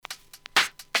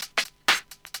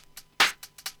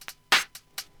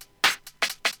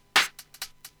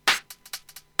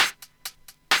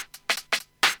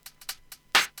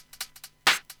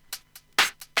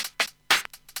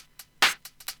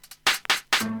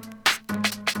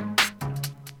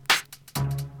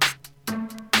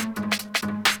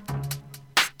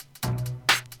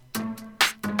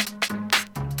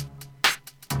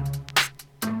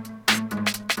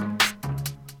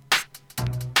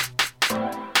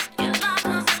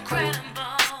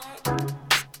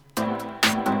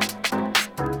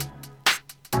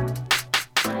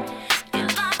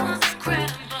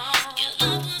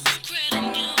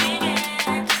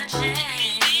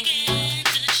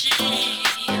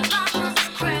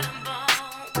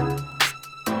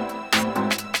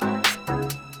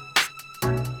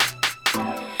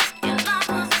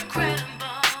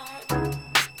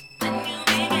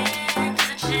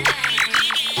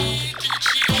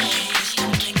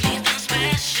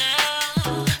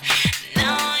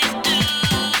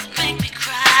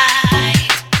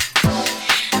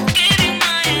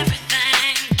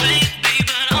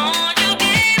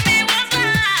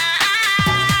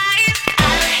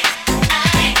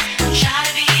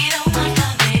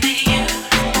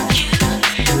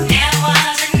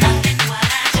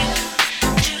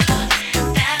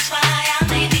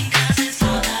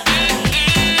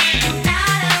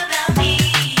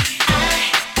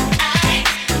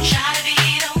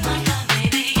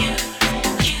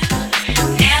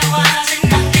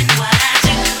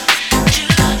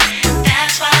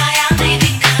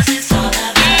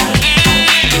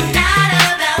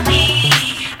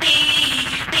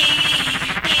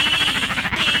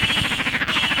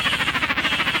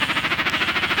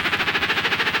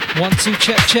1, 2,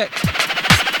 check, check.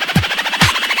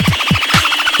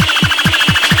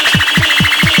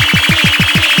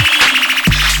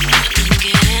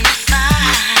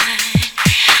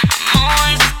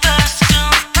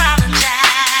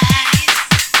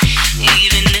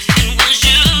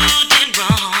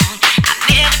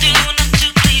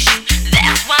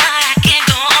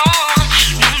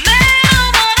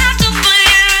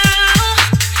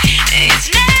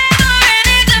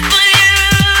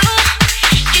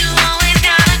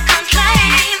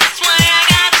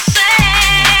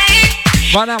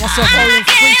 Right now, myself, Orion,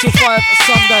 3 till 5,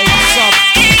 Sunday, sub.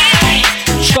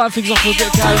 Starting things off with a bit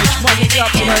of garage. Might get you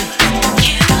up today.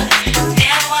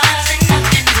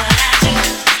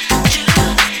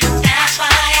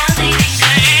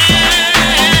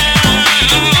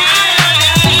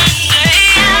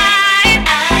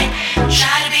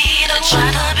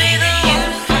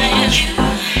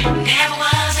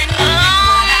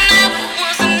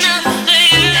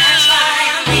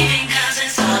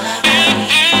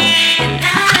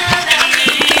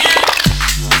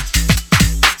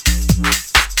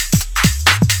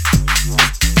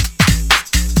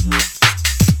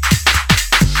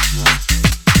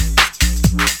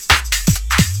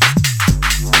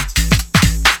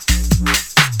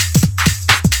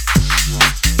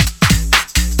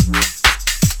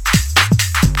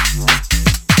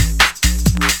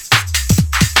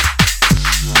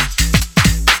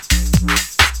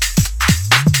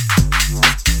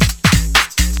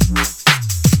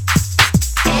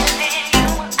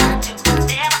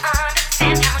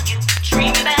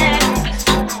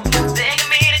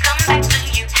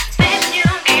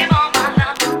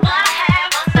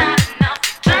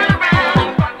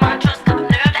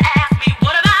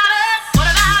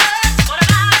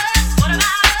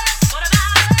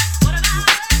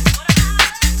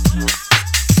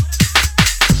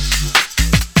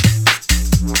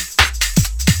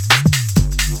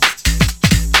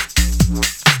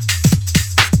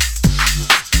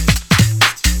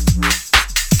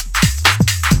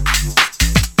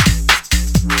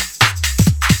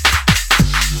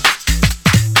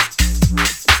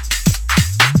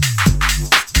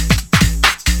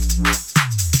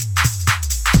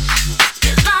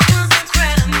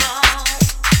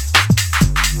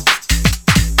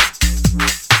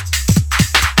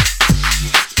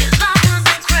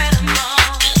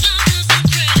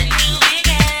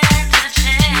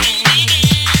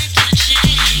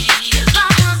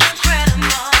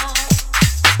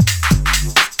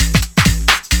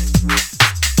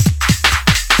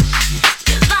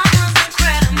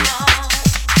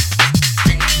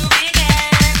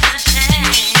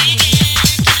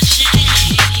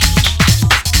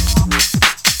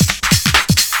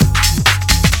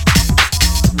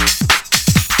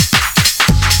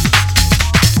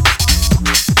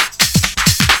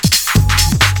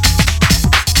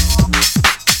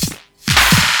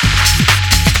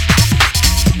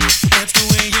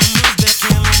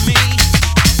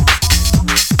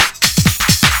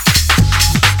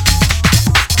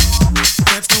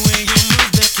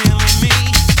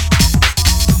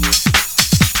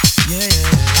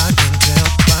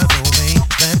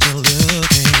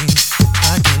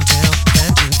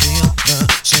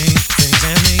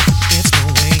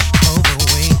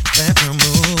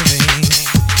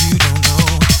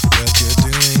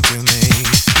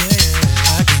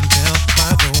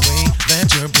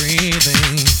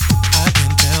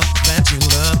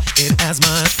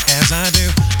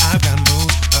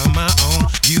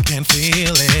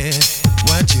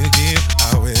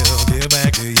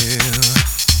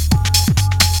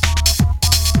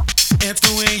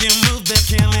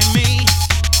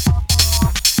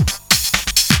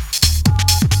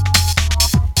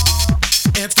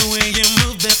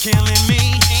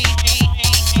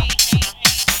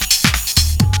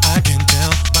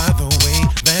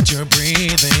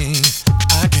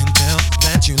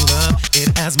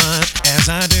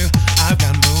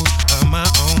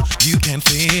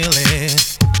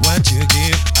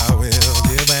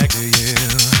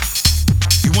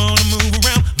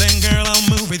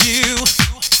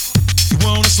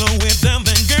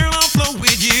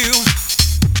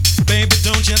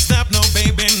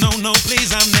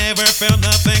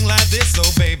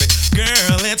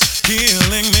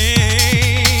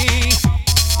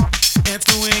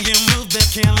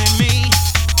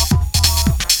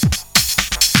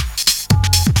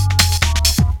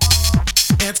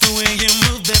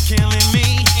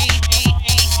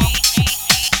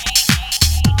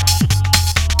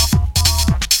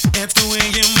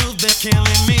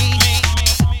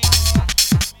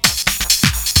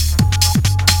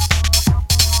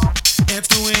 It's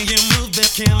the way you move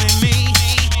that's killing me.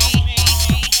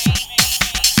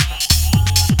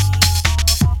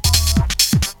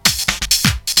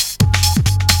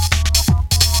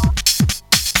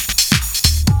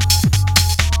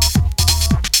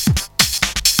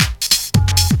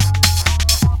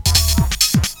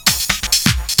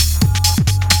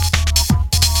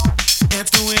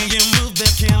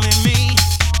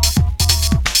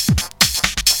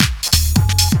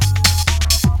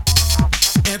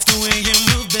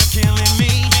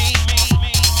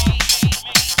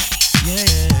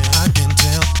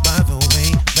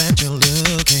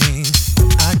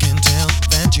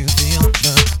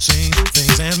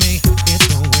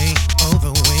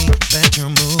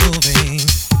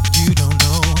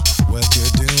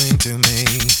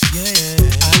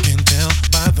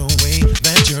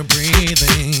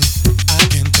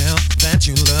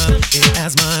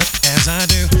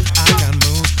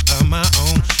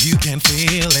 can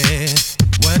feel it.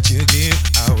 What you give,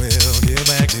 I will give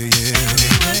back to you.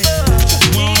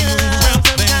 You wanna move around,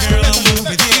 then girl, I'll move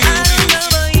with you.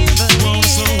 Wanna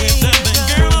slow it down, then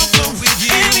girl, I'll flow with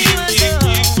you.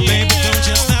 Baby, don't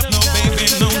you stop, no baby,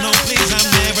 no, please. I've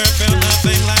never felt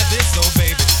nothing like this, so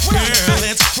baby, girl,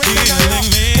 it's killing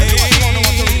me.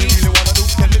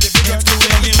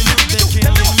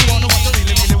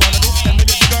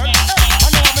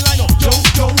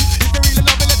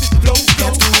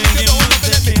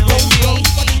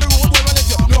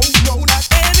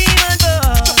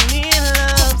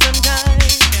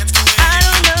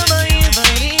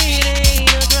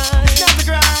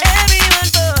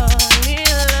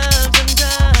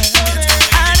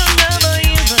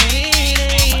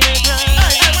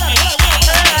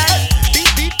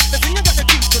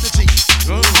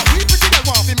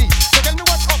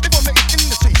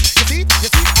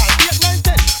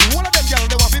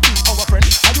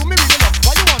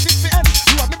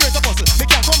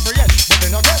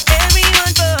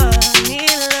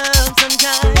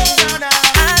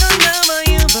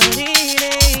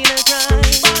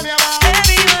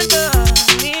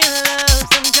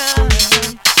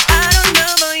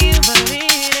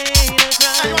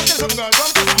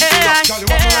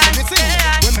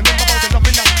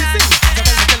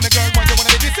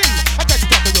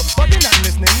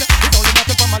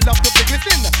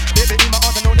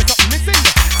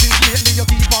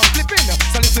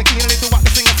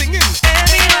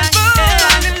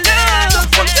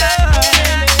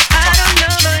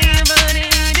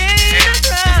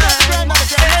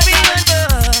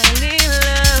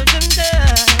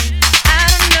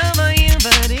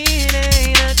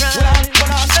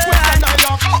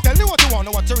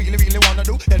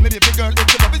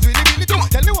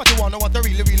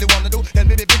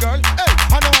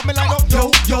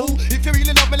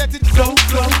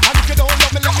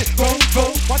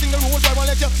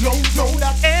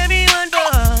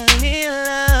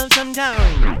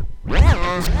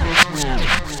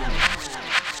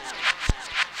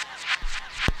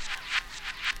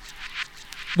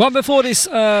 One before this,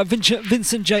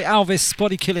 Vincent J. Alvis,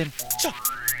 Body Killing.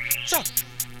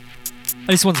 And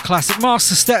this one's a classic,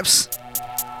 Master Steps.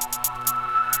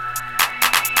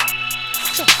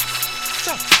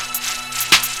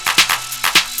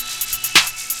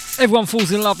 Everyone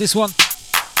falls in love this one.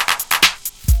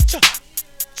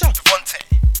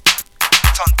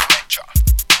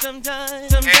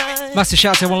 Massive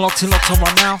shout to everyone locked on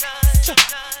right now.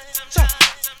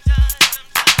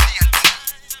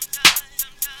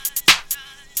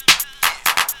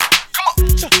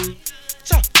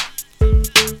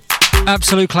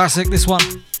 Absolute classic, this one.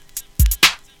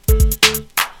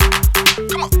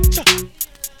 Come on.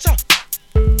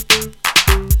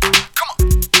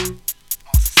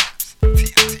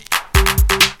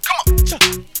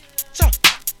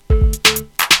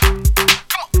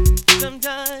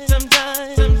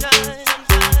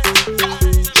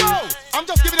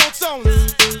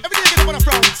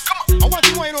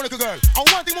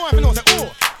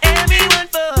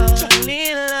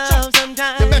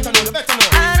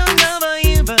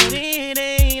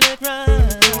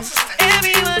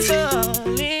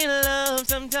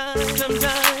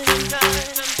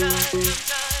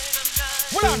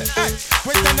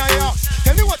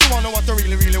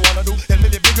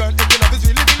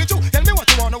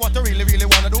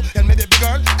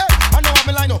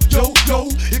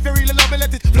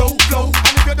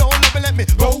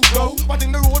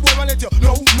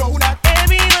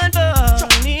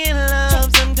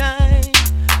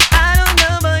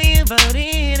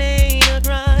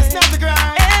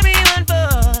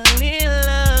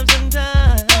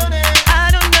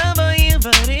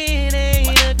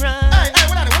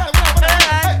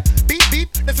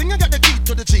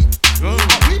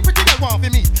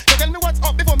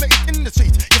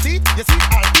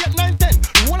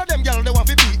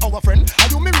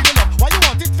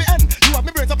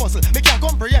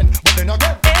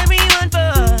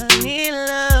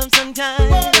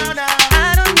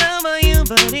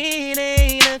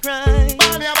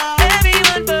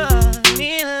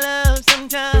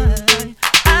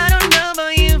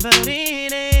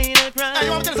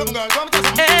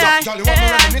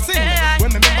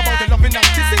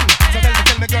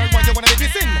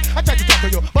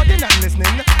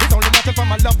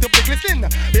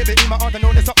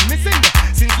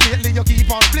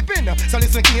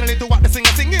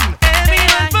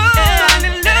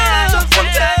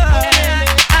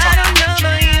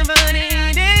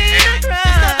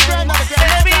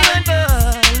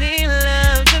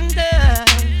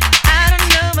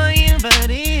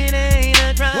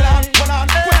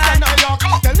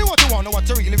 Tell me what you wanna, what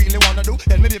you really wanna do.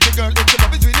 Tell me, baby girl, if your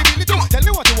love is really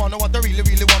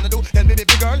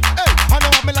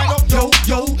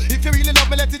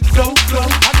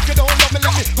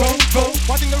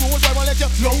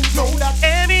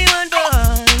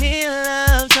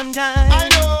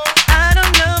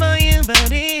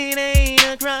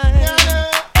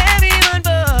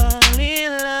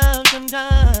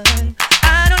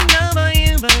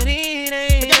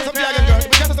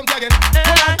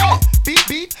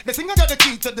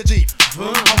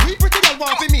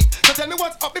want for me. So tell me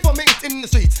what's up before me it's in the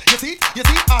streets. You see, at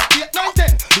 8, 9,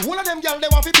 10. The whole of them girls they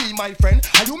want to be my friend.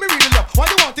 And you me really love. Why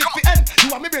you want it to end? You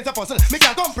want me brains a puzzle. Me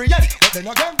can't comprehend. But then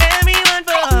again, everyone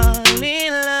fall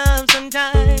in love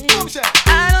sometimes.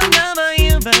 I don't know about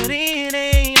you, but it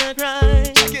ain't a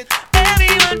crime.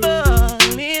 Everyone fall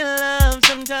in love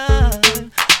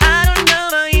sometimes. I don't know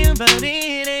about you, but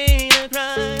it ain't a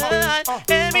crime.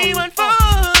 Everyone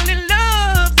fall in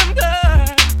love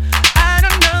sometimes. I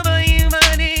don't know about you,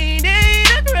 but it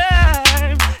ain't a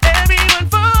crime. Everyone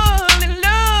fall in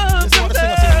love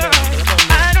sometimes.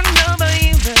 I don't know about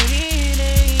you, but it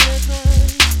ain't a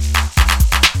crime.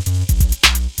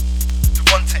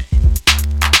 Devontae,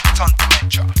 Ton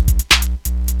Dementia.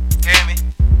 Hear me?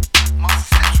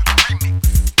 Master Steps with the remix.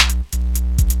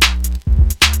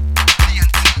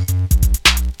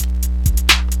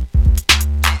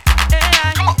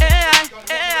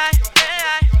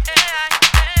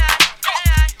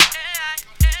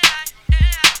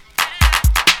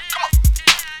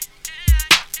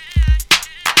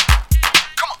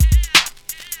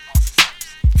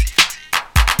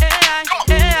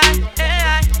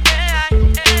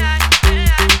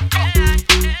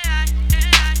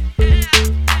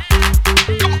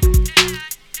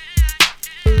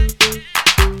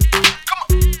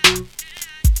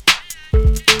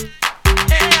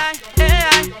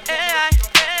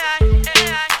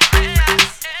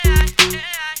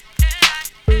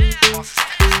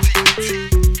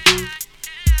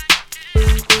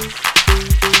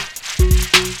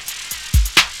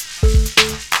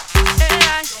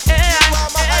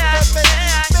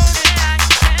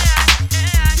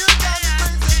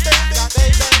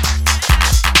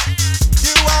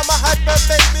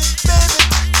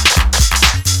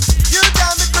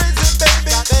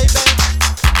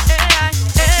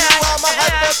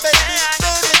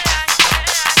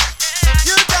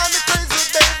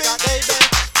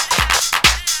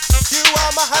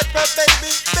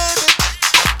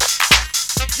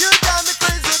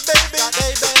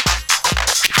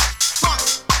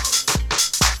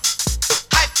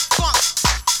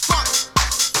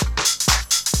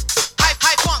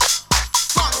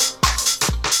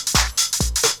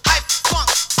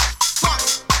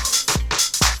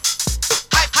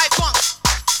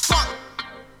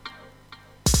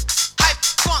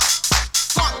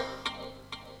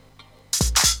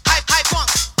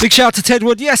 Big shout out to Ted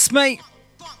Wood. Yes, mate.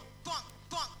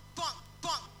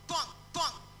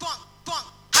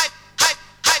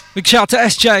 Big shout out to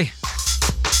SJ.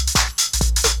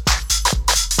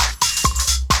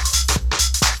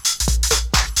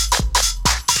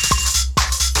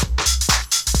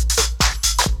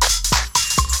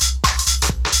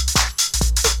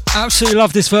 Absolutely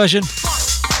love this version.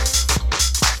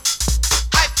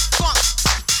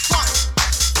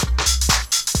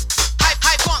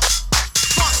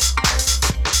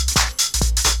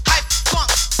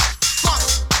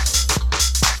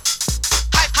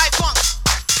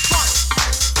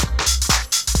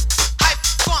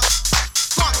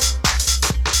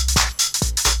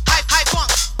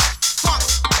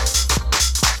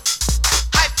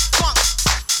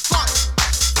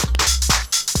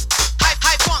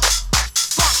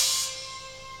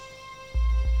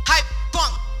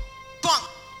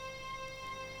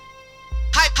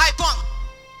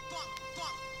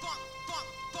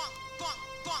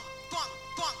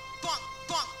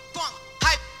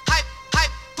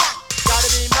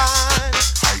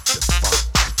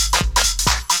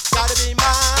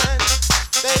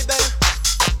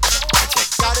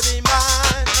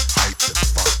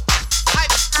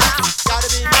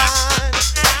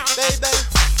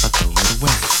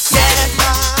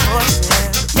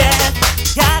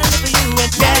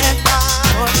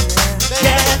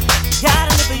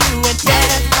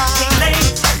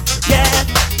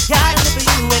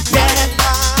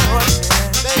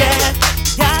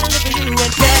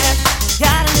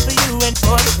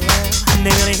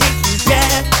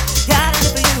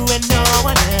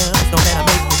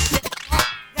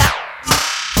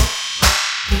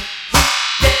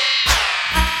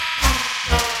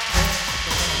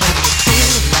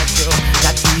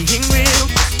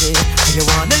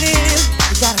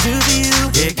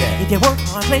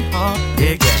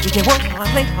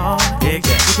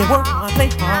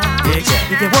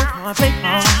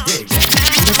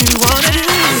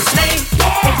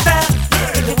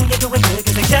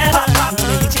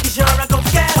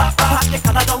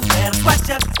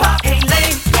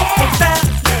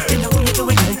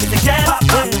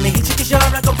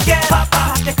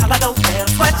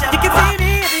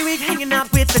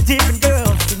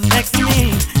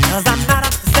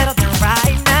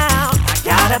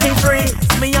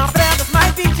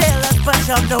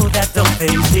 Know that that don't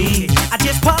faze me. I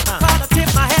just pop my collar, tip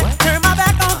my hat, turn my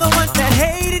back on the ones that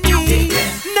hated me.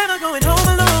 Never going home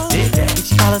alone. If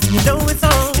she follows and you know it's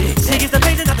on. She gives the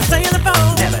patient not to stay on the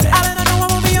phone. I let her know I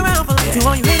won't be around for long. To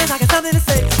all you haters, I got something to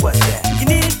say. What's that? You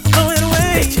need it, throw it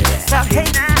away. Stop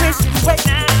hating, wishing, wait,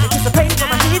 anticipating for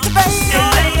my need to fade.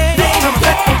 I'm a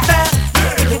fat fast.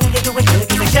 You're doing good,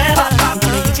 cause I get up.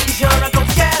 You chicken, sure I go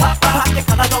get up. Pop your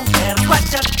collar, don't let them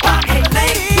watch up. Hey,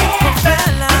 lady,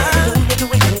 fella. You're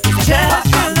doing good, cause I get up.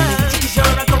 You chicken, sure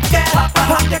I go get up.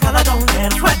 Pop your collar, don't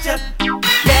let them watch up.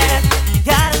 Yeah, you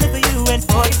gotta live for you and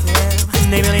for yourself.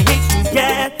 They really hate you,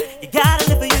 yeah. You gotta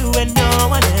live for you and no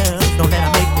one else. Don't let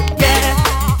them make you, yeah.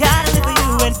 You gotta live for you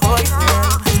and for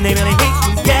yourself. They really hate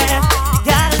you, yeah. You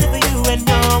gotta live for you and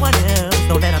no one else.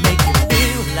 Don't let them make you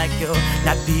feel like you're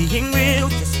not being real.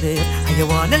 Just live how you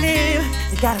wanna live.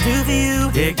 You gotta do for you.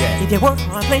 If you work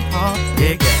hard, play hard.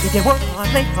 If you work hard,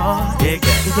 play hard. If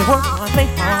you work hard, play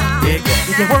hard.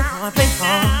 If you work hard, play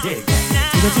hard. Do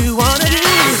what you wanna do.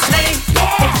 Play,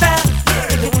 play fast.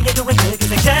 You're doing good,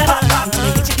 cause I get up.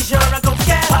 You chicken, sure I go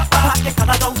get up. Pop your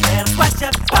collar, don't let them scratch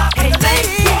up. Hey,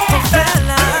 lady, hey,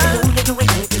 fella. You're doing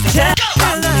good, cause I get up.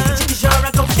 You chicken, sure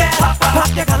I go get up. Pop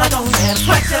your collar, don't let them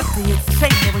scratch up. See, it's the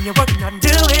same thing when you're working hard and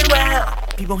doing well.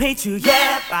 People hate you,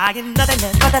 yeah. Buying nothing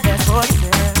less but the best for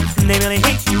yourself. They really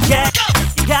hate you, yeah.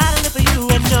 You gotta live for you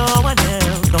and no one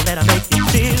else. Don't let them make you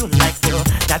feel like you're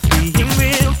not being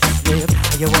real. Just live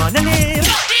how you wanna live.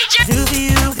 Do for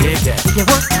you. If you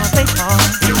work hard, play hard.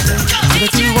 Do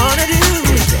what you wanna do.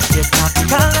 Just pop the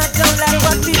collar, don't let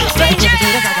what people say. If you do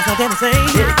this, I got something to say.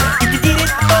 If you need it,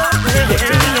 oh, yeah.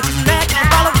 You just let me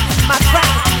follow my track.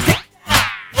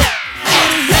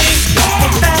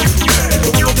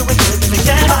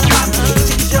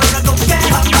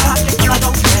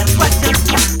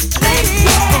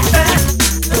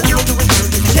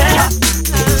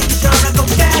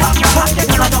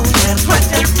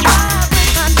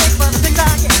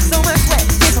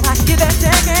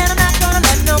 I'm not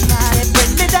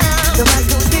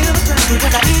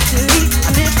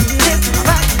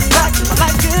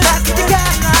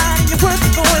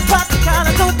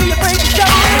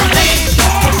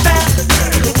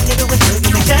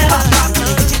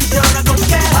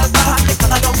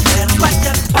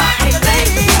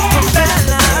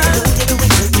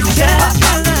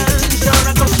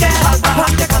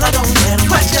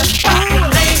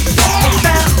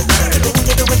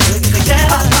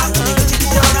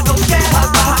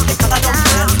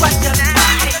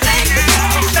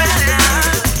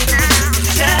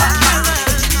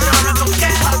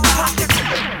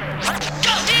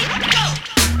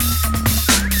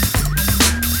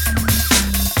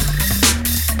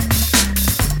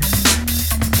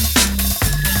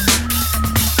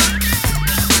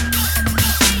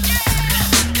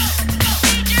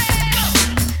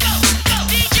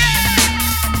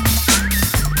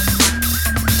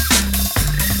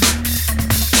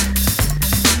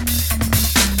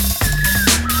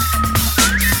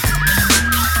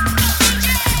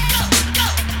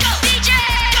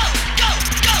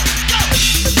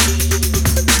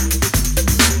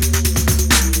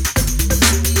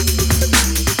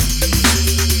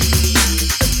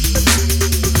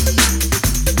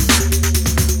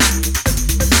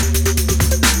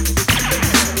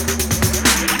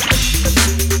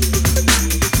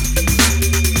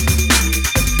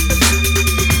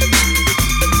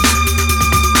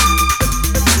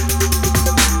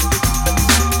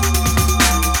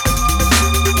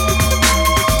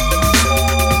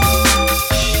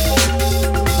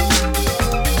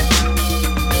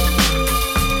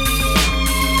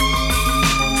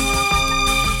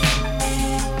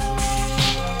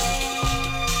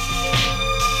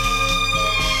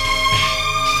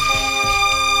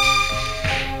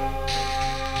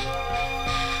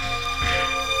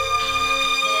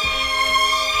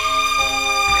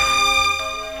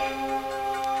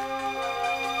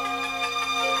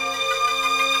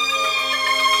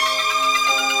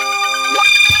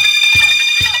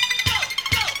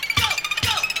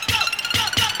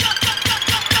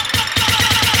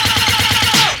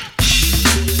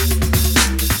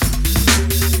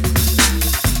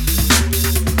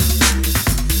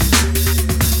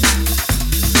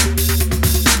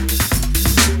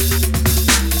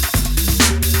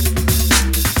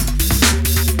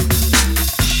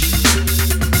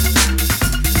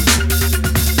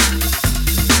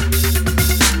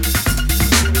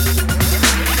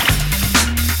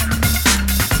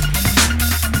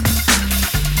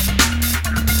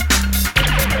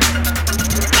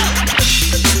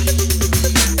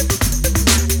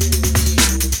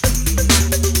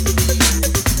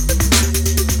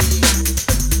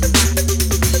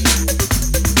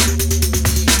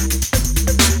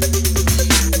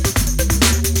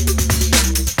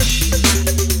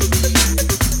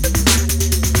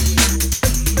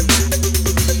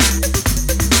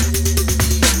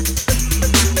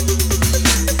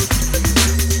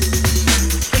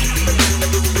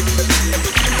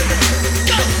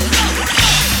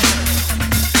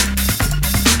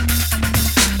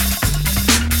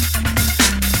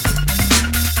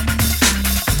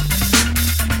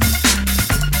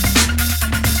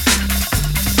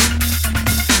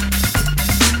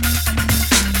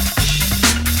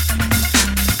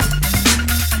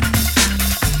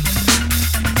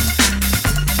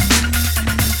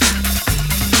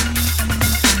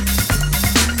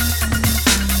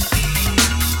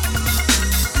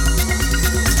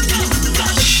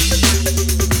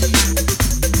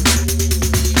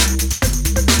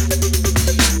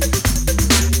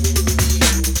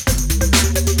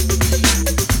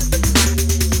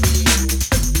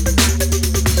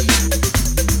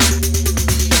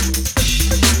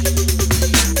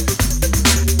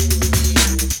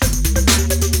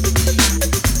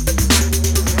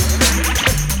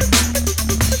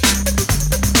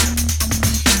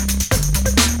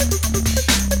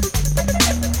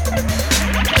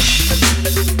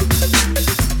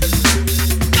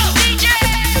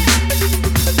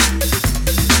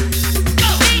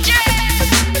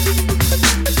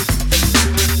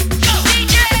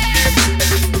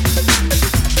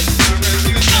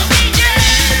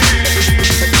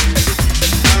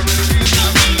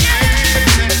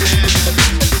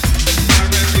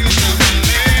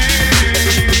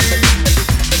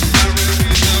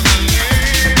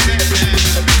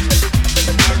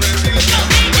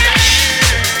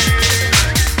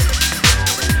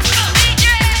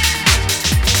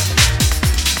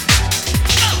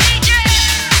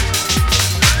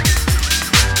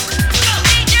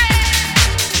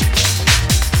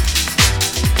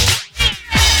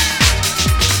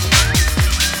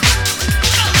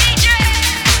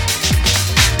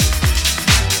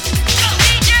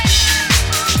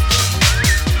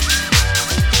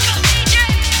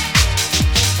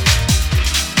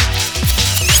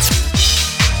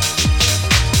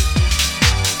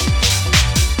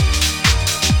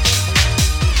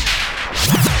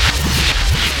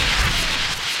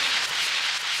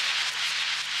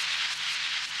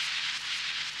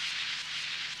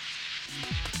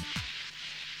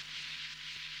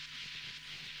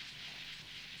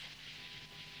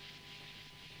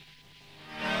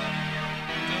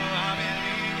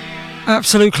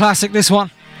Absolute classic, this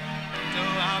one.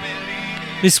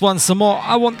 This one's some more.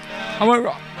 What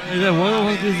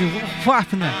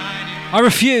happened there? I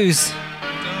refuse.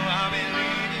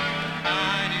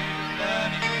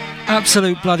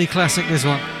 Absolute bloody classic, this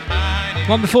one.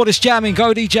 One before this, jamming.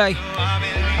 Go DJ.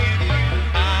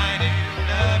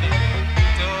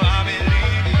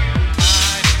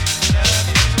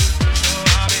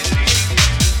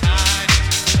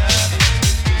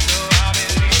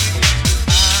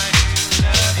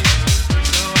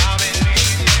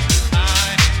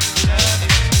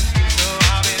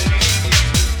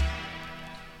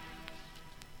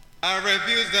 I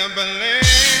refuse to believe.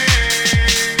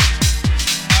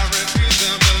 I refuse to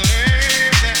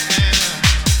believe that.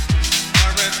 I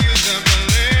refuse to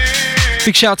believe.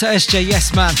 Big shout to SJ,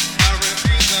 yes man. I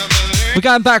refuse to believe. We're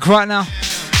going back right now. I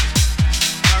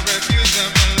refuse to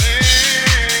believe.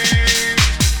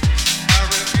 I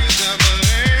refuse to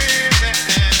believe that.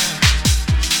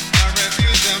 I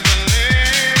refuse to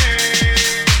believe.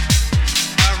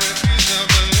 I refuse to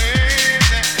believe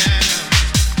that.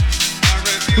 I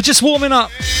refuse. We're just warming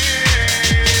up.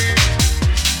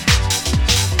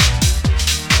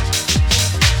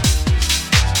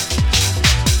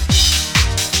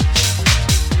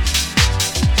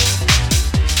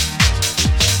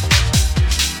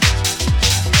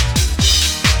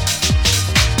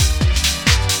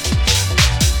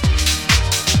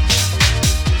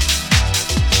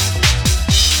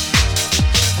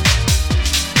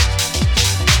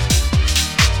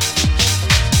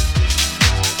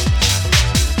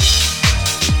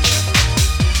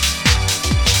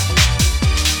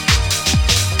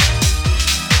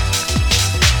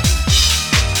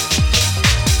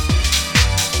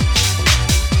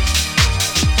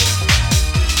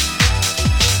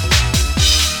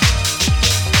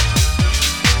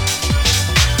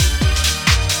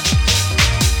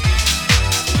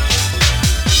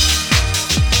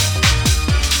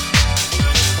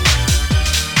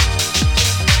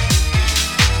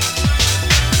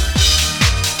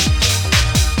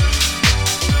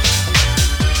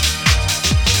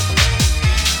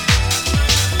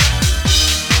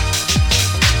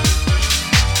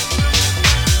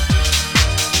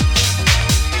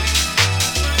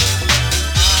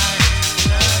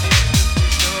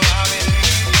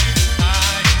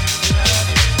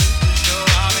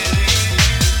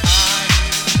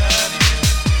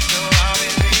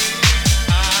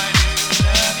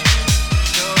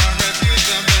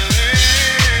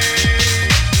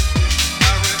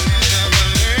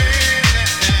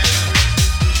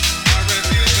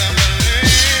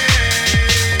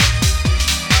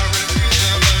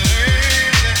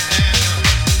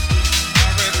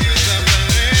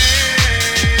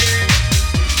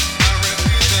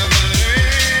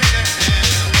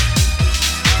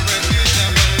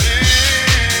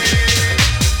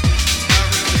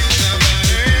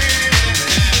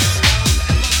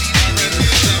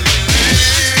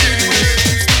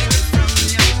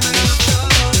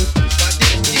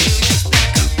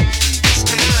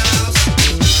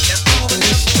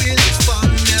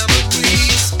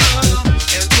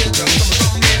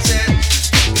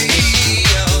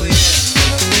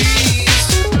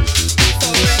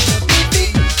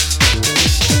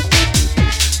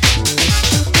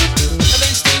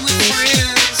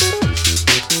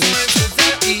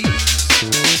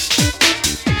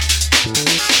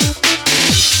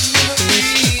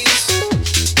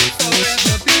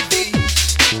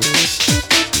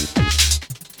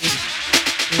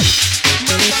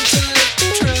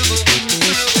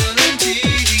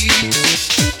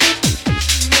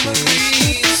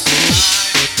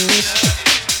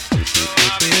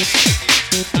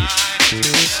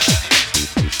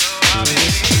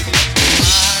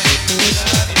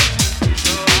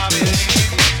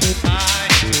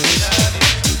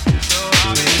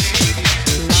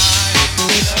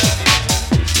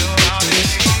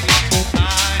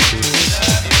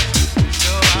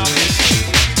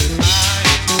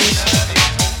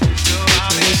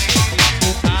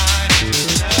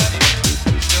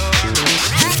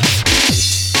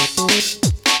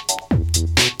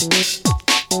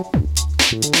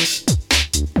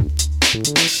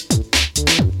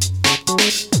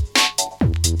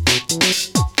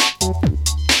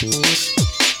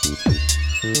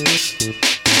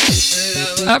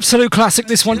 Absolute classic,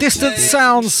 this one. Distant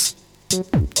Sounds.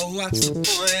 Oh, what's the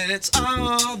point? It's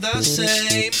all the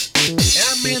same.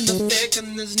 I'm in the thick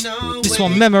and there's no This way.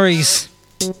 one, Memories.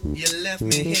 You left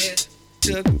me here,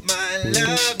 took my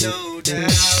love, no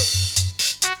doubt.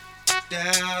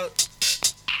 Doubt.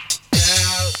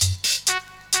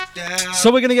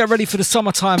 So we're going to get ready for the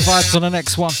summertime vibes on the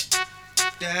next one.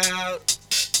 Doubt.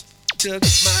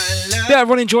 Yeah,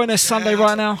 everyone enjoying their Sunday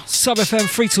right now. Sub FM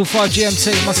 3 till 5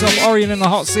 GMT. Myself, Orion in the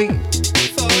hot seat.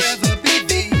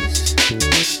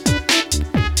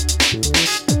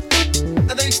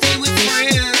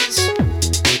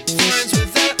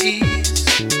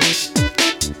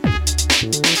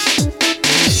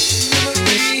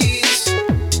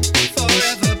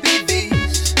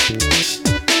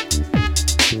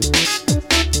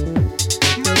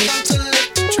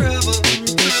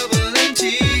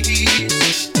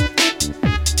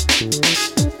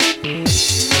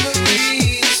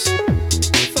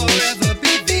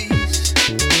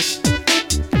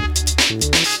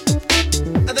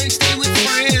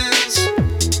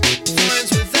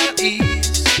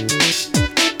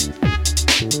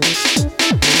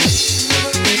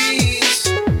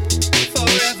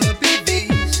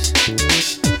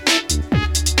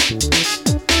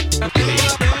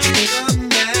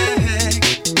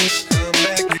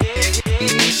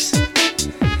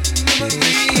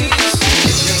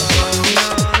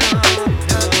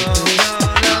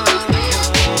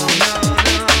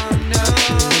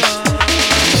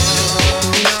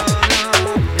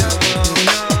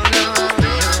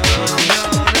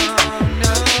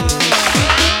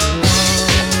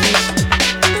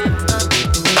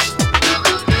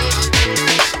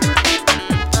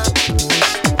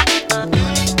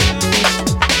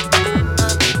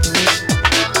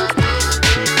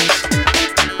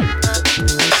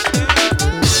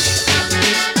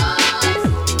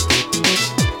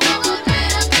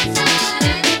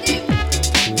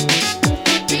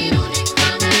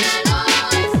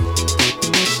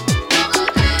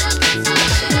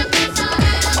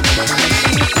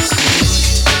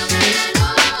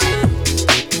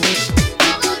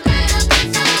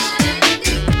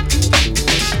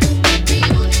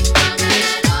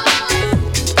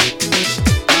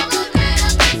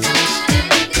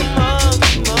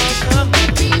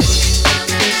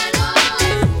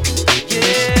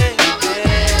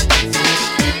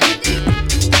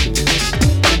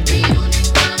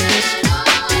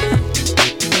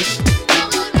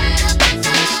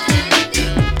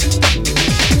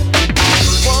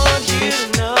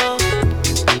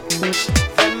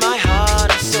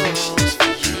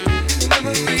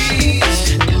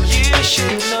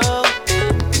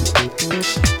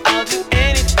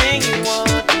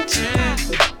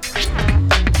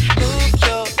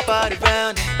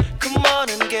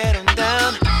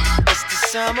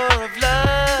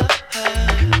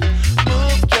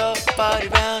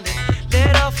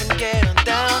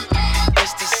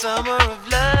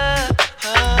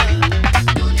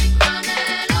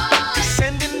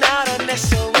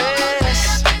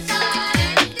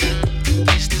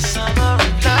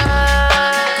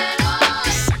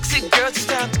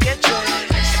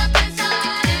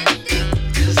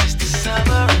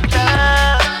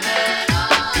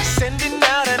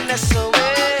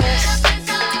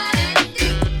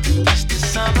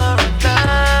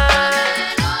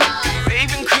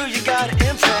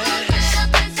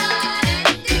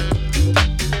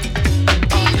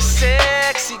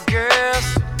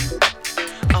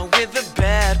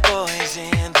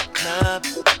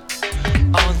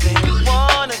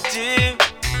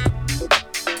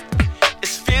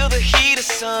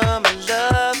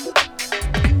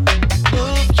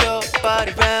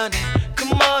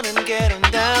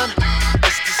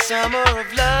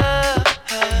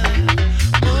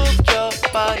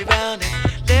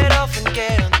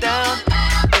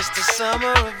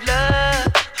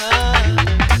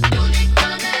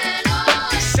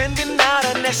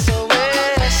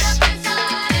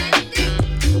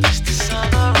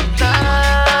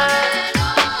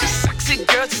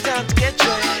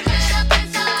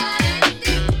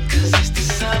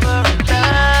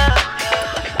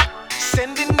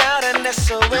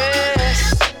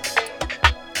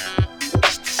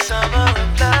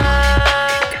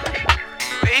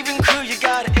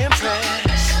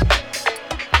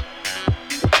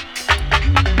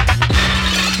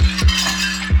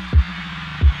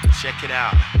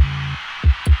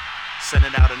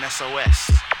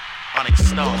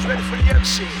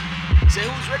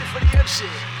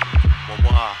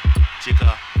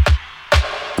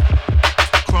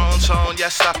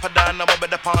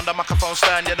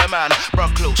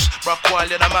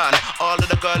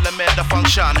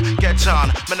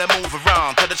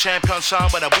 Champion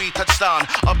sound when we touch down.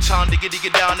 Uptown, diggy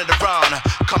diggy down in the round.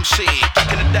 Come see,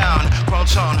 kicking it down. Crown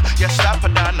town, yes, stop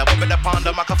it down. Now women upon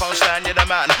the microphone stand, you're the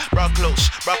man. Rock loose,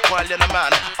 rock while you're the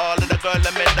man. All of the girl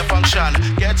them in the function.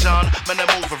 Get on, when I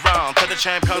move around. To the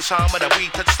champion sound when we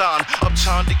touch down.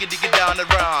 Uptown, diggy diggy down the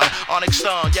round. Onyx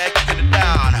Stone, yeah, kicking it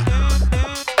down.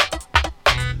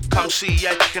 Come see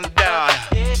ya kicking it down.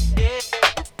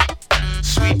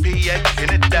 Sweet Pea, yeah,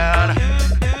 kicking it down.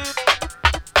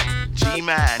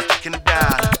 G-Man, kicking it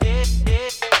down.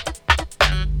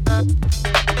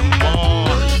 Come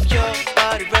on. Move your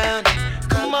body round it.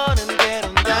 Come on and get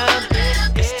on down.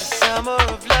 It's the summer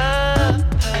of love.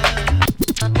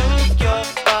 Move your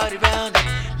body round it.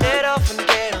 Let off and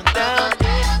get on down.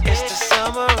 It's the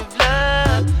summer of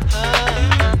love.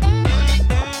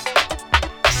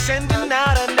 Sending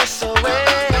out an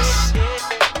SOS.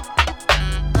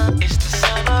 It's the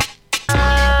summer.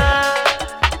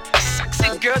 Sexy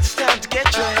girls, it's time to get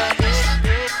dressed.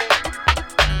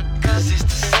 'Cause it's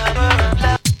the summer of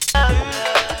love.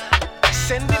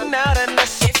 Sending out an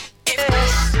SOS.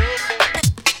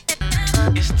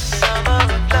 It's the summer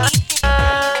of love.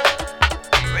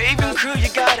 Raven crew, you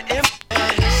gotta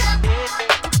impress.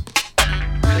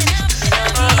 'Cause it's the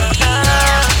summer of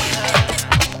love.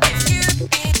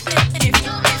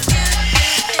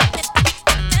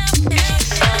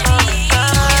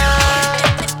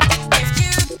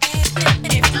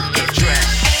 Get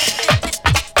dressed.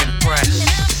 Impress.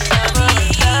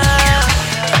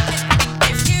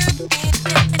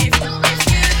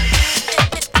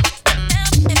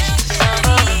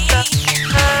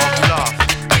 Buckle off.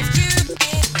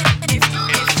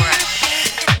 Impress.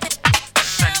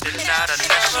 Sending out an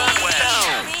SOS.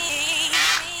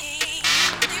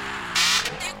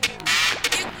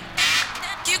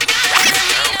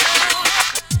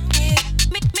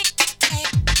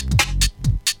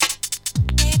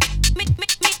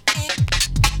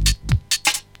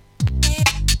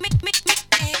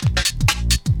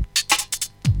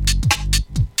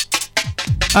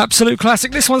 Absolute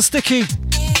classic. This one's sticky.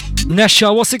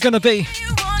 Nesha, what's it gonna be?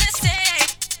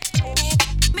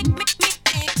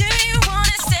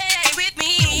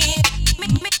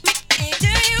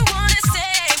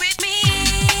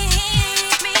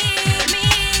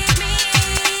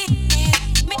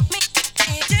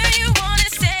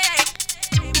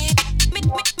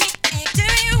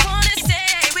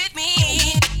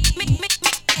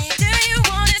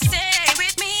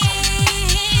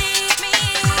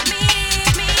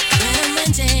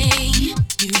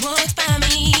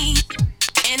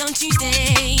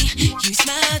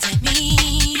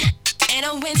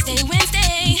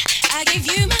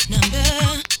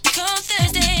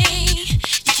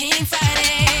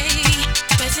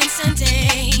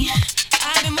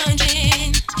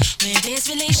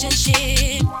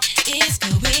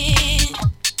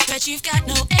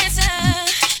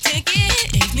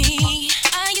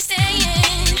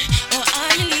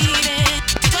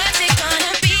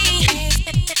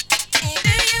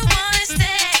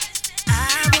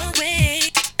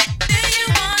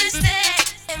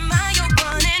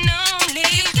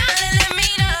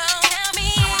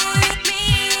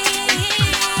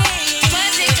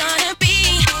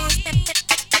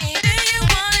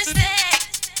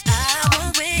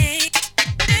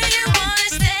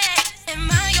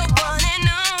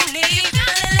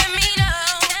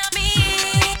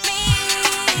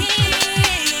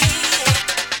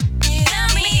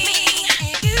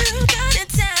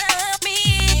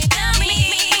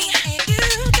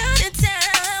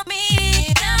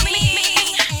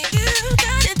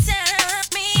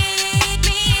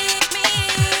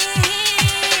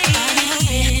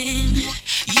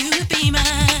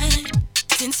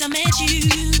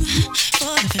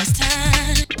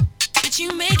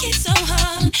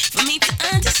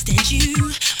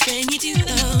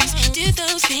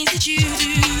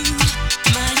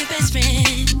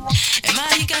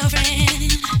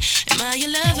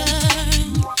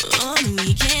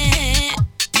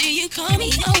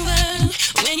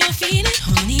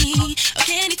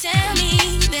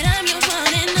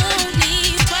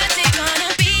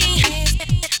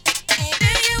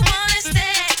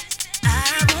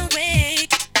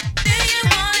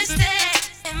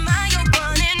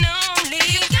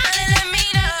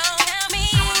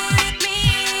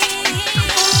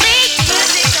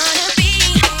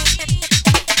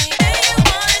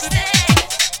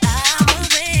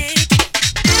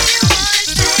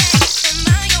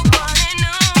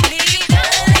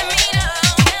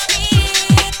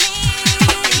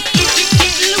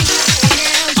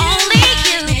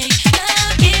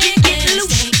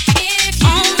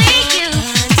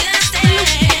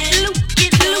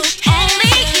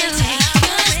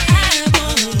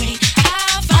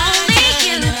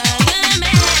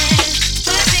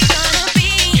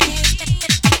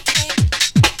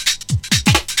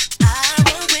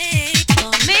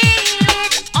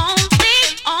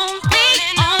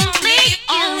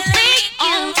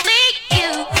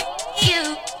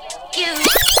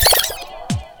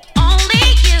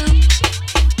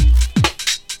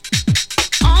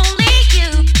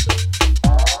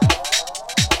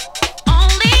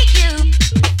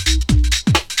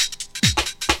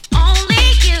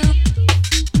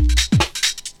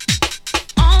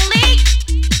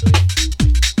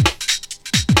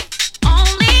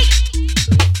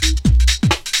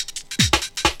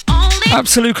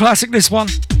 Absolute classic, this one.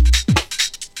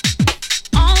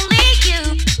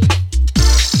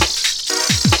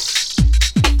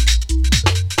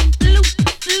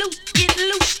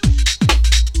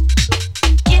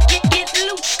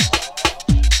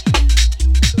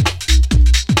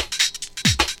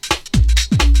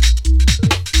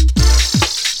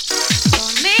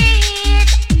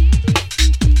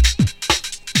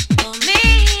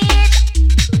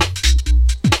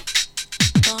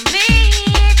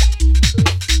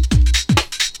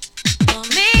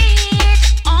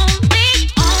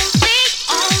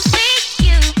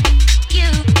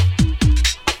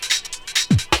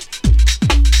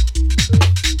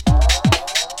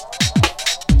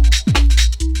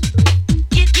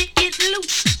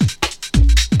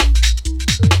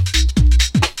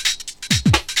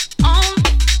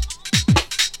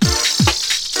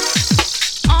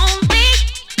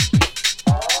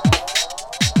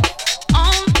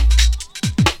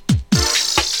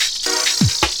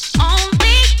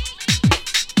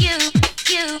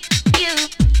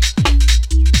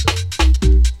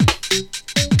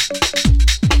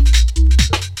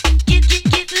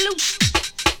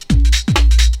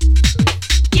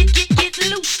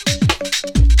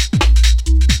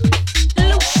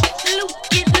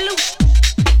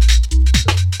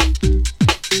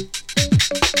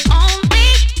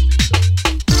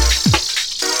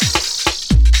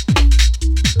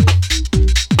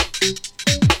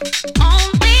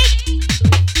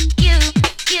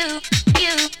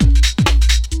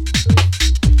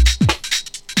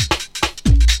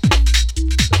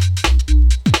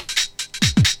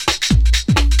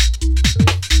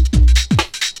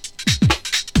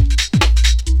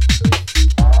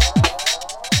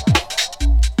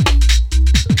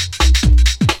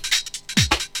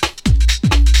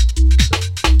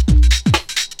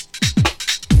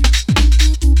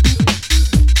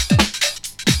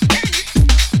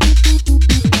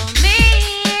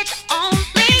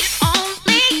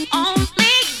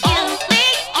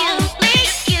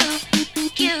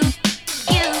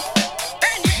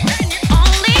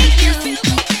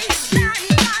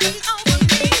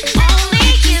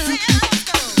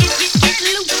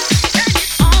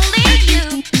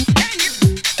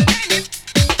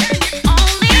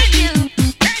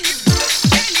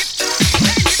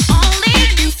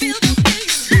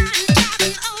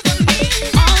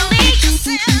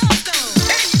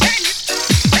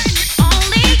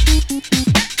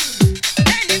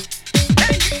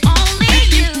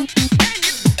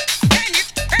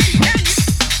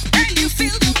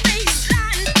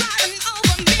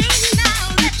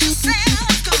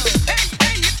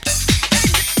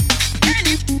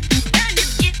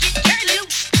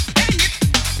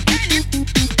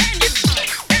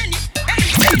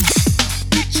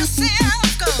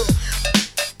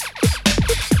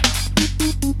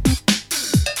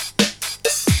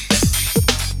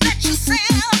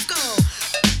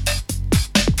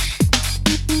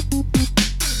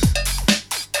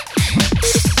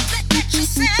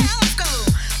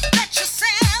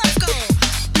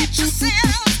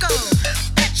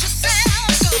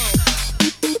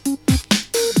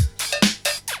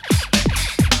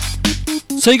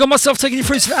 So you got myself taking you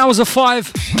through to the hours of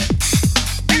 5.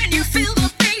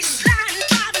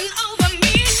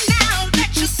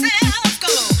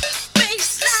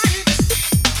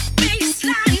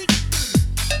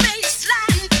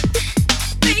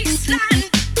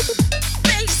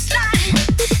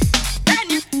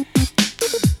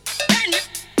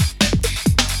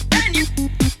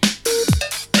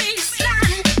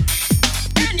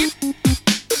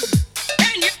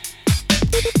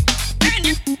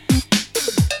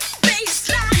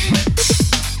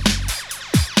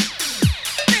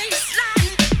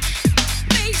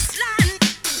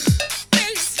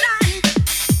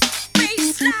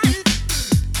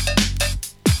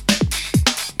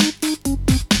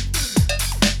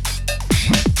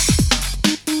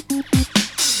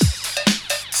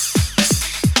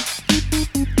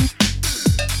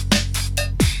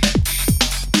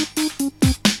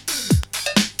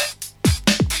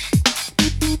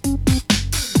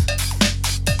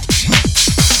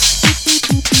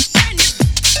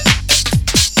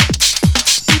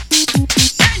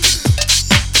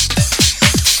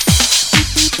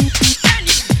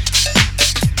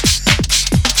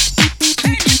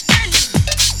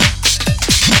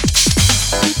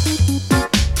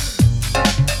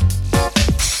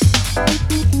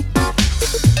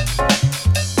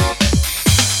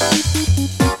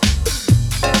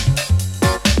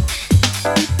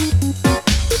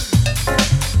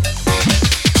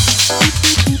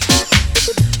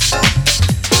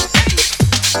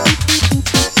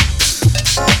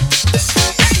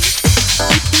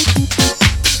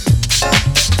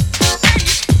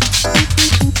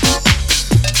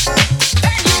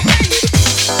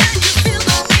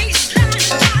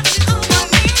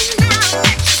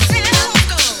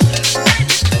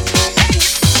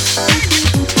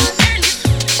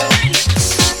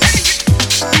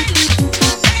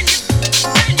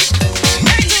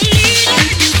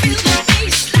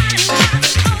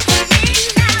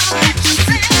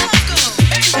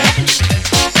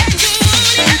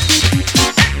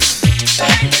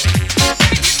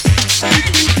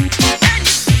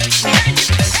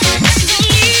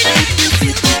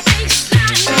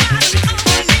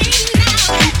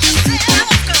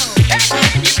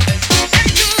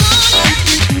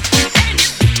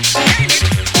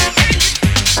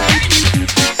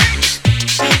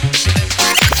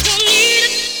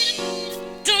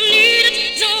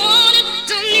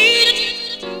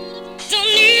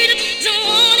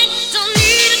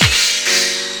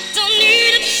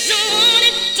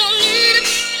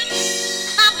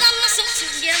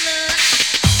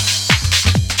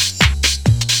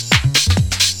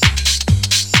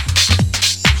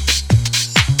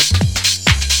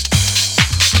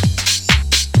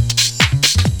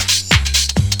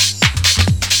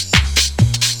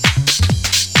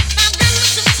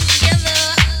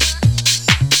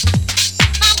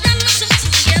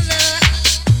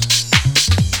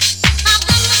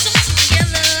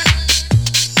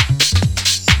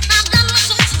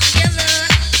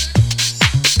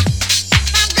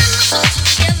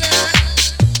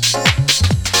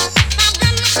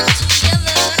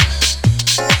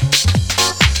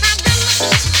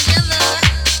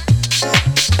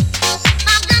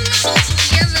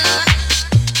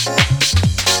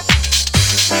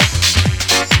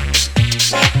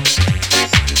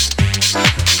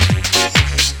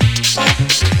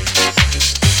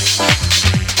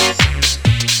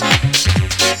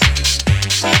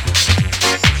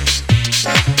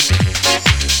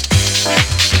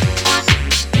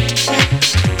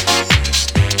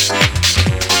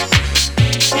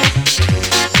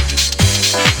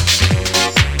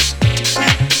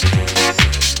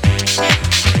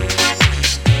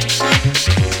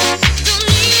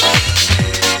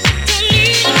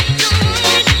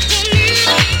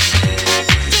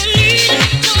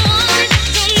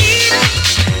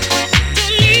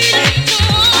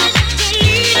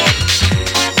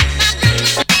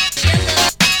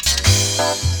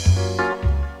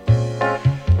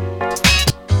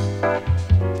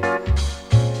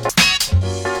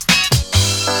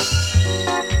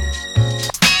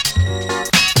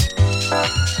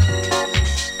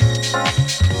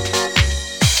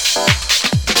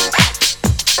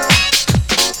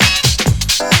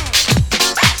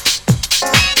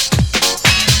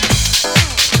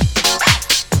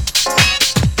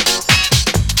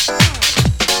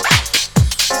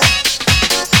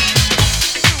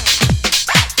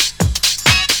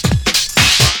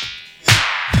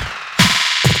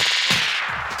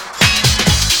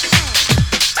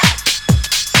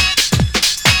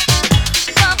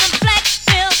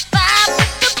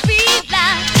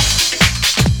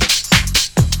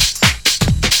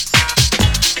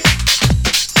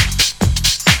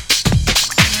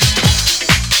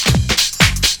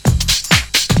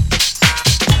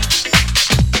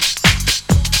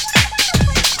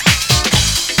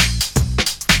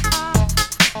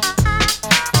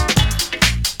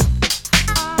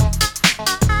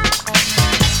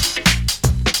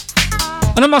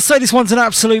 And I must say this one's an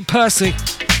absolute Percy. There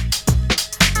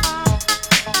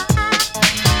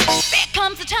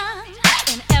comes a time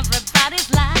in everybody's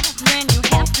life when you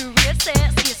have to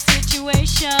reassess your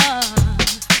situation.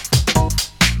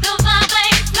 The vibe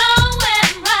ain't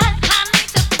flowing right. I need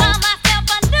to find myself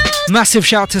a new. Massive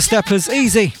shout to Steppers,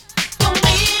 easy. Don't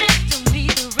need it, don't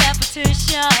need the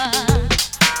repetition.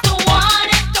 Don't want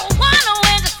it, don't want no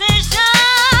indecision.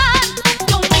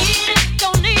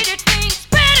 Don't need it being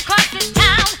spread across this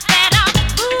town. That I'm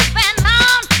moving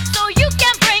on so you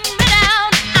can bring me down.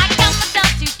 I got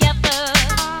myself together.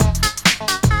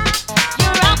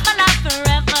 You're off my life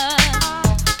forever.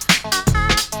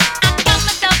 I got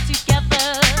myself together.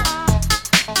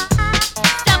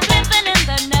 Stop living in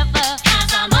the never,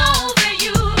 'cause I'm over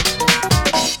you.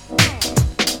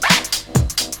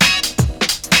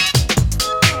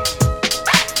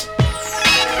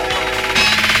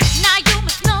 Now you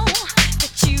must know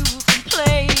that you've been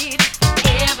played.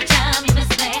 Every time you miss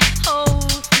that hole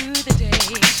through the day,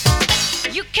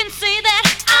 you can see that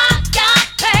I got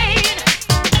paid.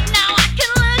 Now I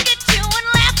can look at you and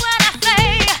laugh when I say,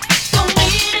 don't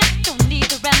need it, don't need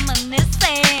the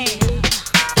reminiscing.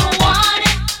 Don't want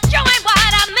it, you ain't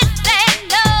what I'm missing.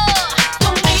 No,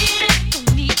 don't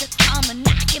need to come and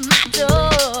knock at my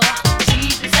door.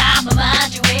 Deep inside my mind,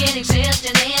 you ain't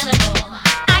existing anymore.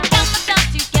 I got myself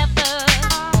together.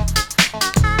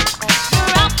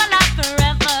 You're off my life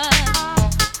forever.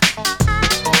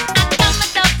 I got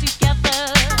myself together.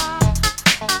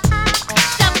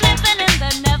 Stop living in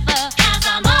the never, 'cause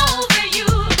I'm over you.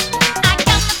 I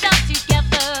got myself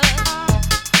together.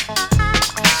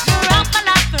 You're off my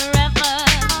life forever.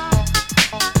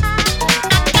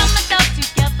 I got myself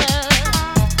together.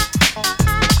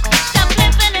 Stop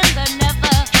living in the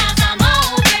never, 'cause I'm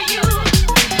over you.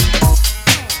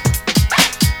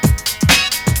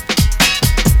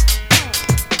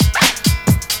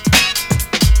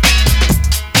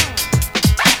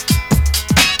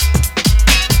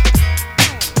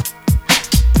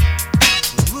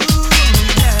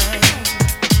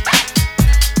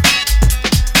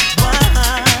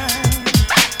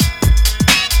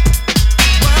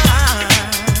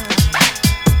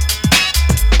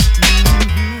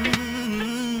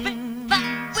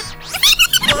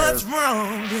 What's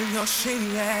wrong with your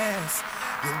shady ass?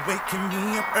 You're waking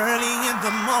me up early in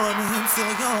the morning,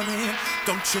 still yawning.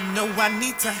 Don't you know I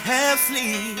need to have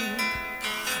sleep?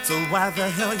 So why the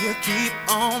hell you keep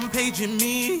on paging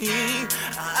me?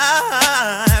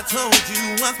 I told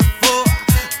you once before,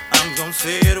 I'm gonna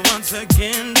say it once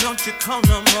again. Don't you call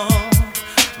no more.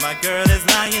 My girl is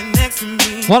lying next to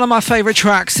me. One of my favourite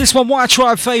tracks. This one, White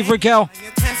Tribe favourite girl.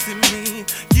 You're testing me.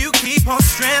 You keep on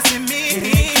stressing me.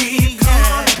 Keep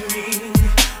calling me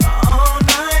all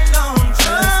night long,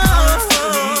 just for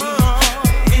me.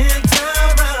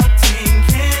 Interrupting,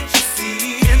 can't you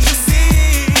see? Can't you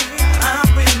see? I'm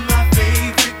with my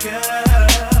favorite girl.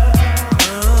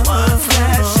 What's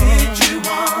that shit you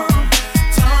want?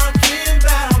 Talking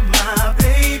about my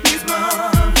baby's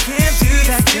mom. Can't do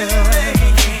that, girl.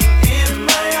 In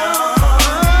my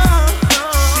arms,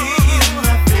 she is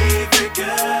my favorite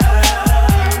girl.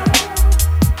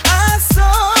 I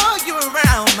saw you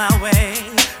around my way,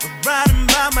 riding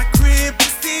by my crib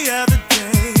just the other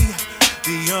day.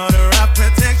 The order of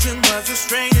protection was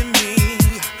restraining me.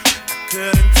 I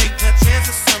couldn't take that chance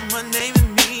of someone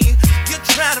naming me. You're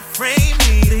trying to frame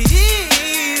me,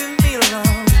 leave me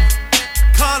alone.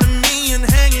 Calling me and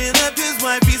hanging up his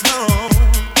wifey's home.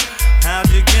 How'd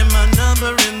you get my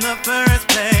number in the first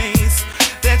place?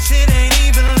 That shit ain't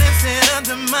even listed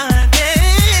under mine.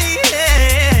 You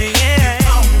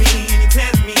call me and you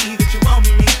tell me that you want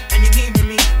me and you need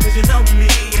me 'cause you know me,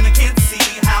 and I can't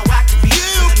see how I can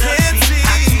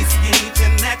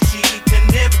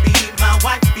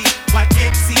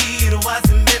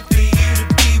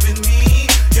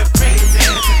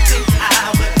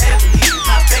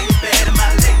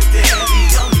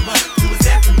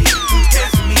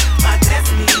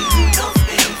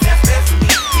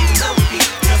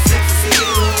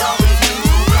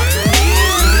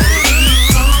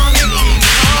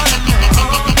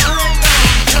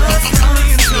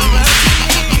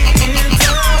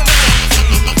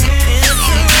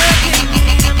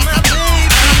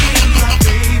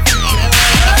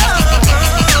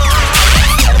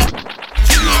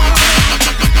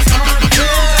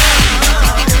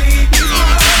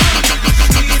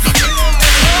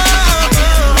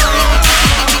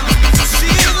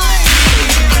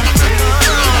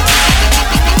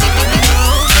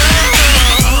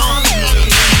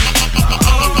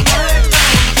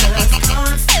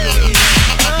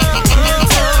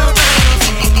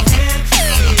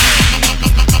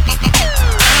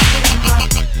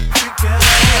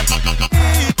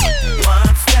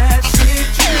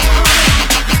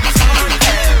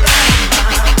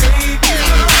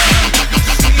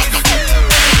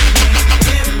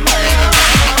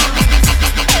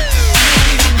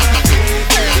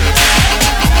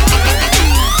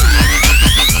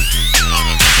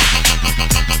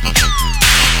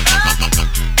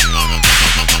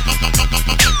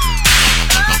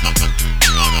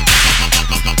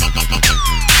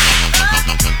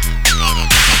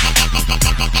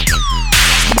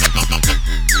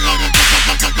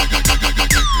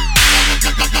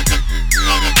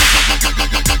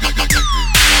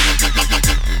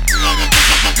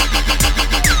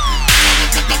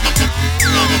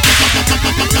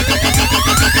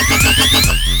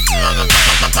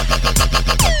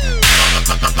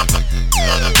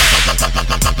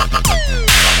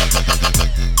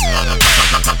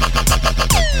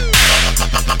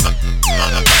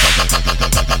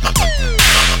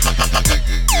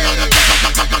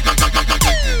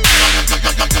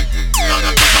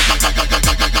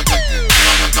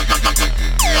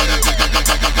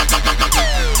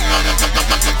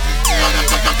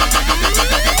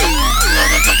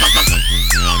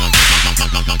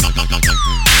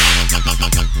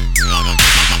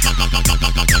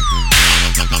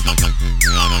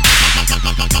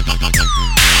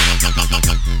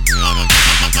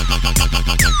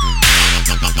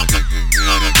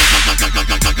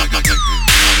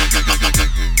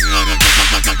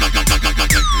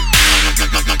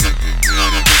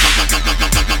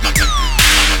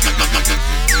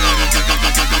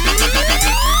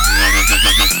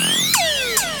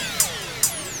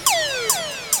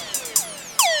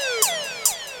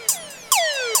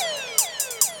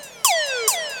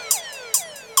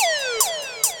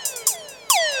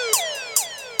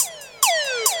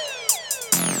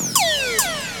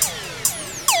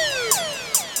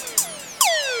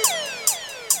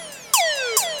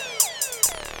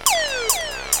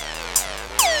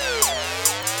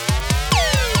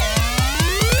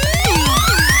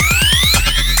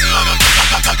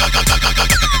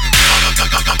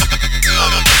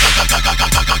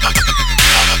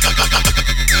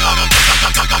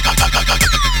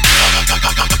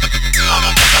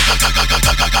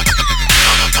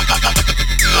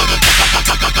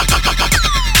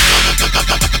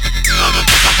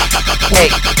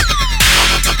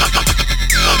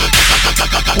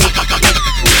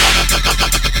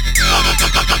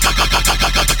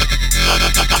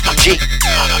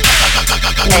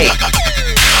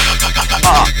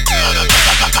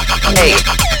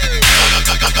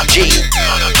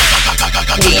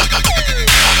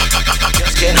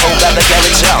Just can't hold back the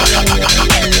garage sound.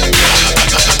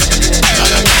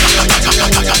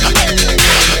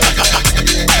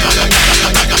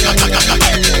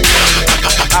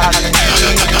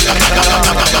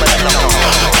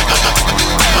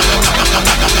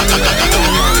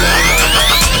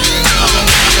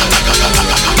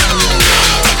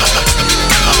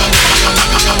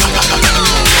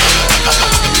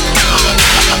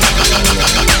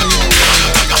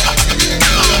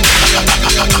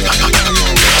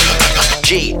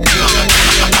 G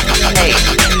A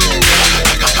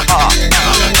R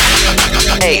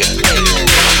A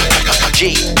G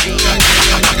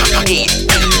E.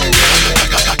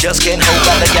 Just can't hold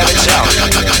back the garage sound.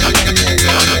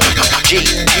 G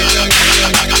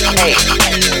A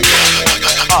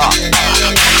R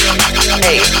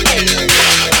A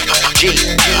G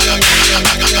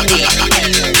E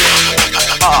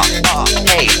R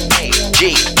A G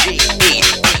E.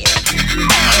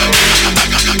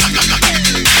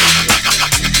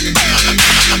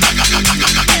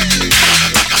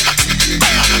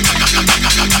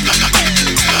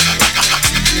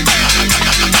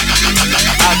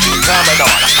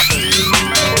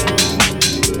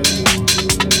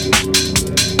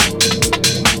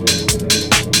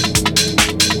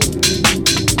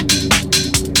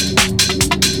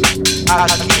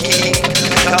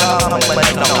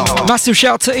 Massive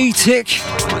shout to E-Tick.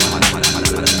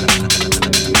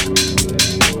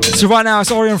 So right now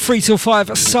it's Orion 3 till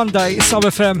 5 Sunday, Sub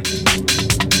FM.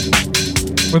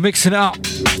 We're mixing it up.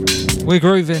 We're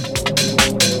grooving.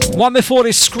 One before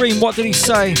this, Scream, What Did He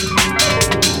Say?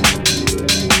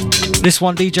 This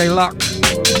one, DJ Luck.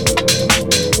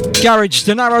 Garage,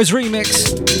 The Narrows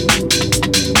remix.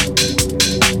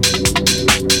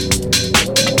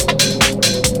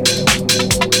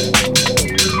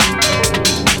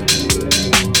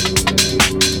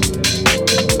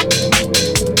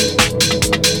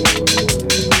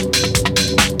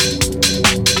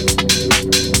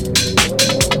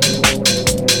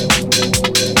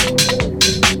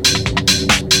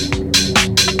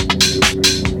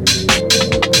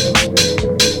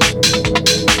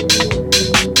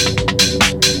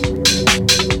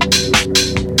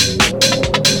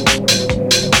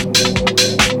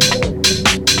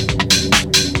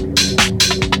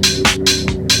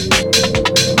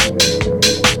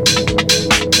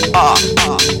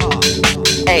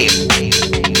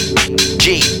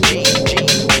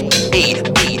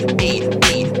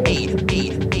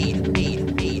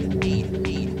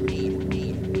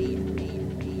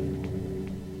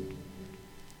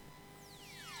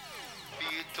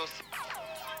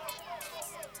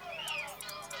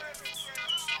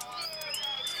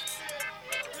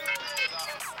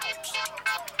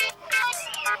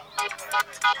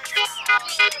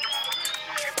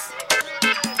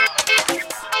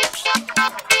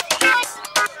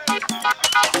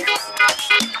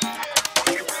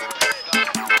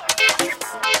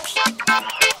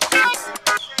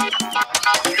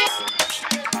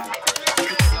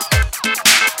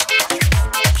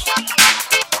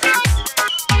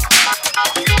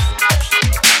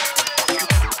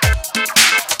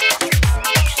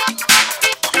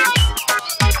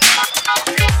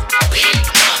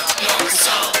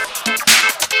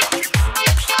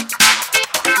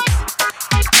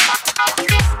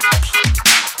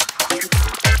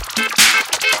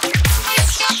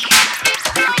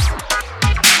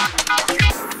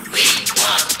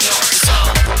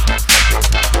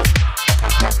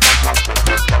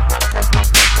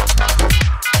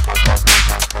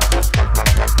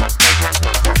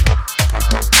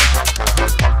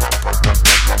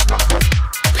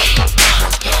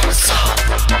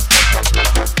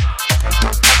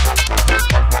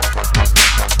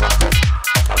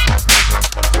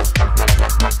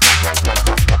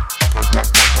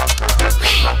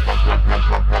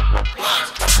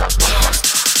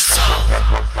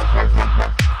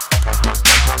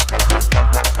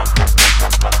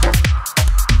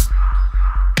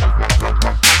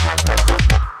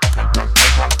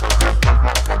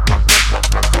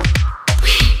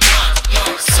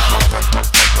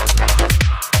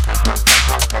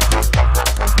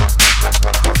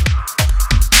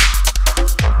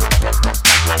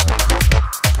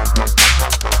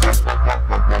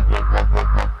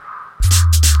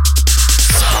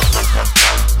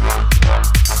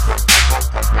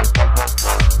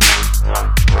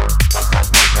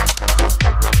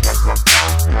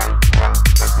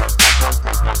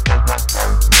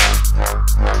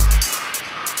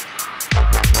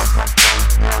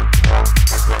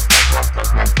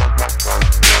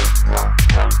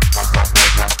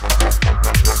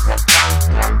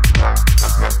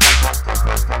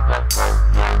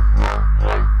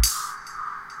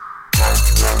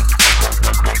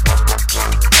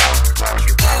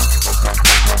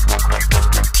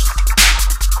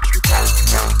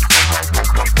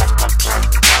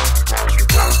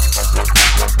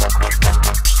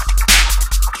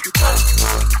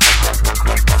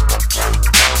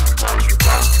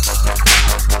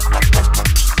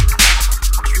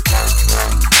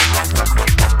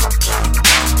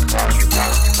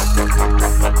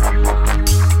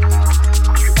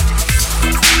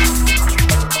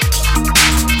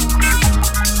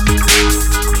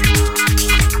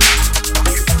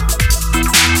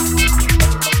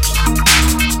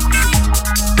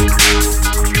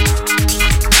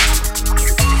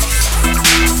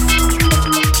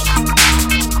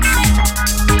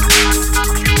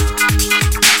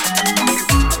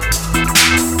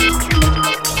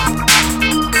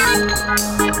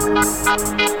 I'm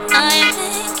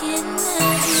thinking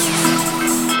of you.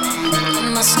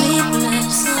 My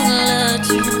sleepless love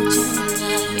to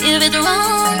tonight. If it's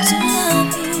wrong to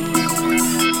love you,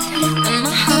 and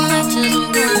my heart just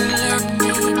broken,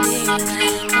 baby.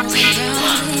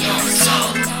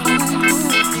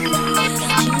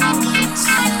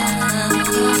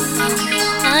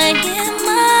 I give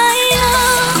my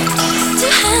all to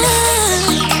have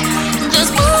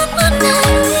just one more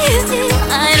night with you.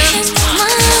 I risk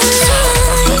my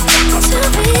life to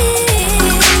be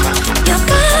your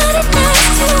body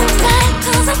next to mine,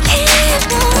 'cause I can't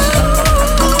go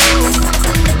on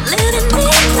letting me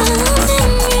down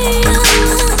and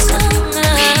realize I'm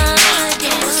not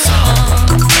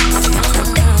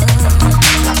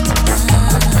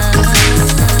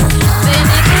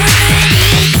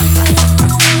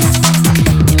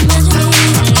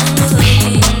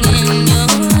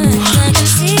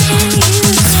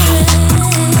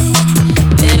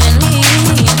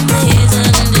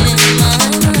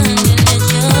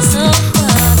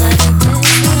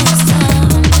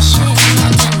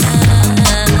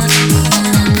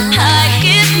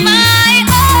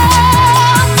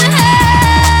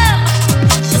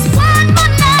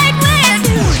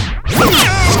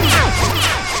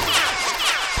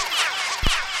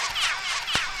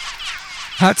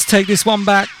Had to take this one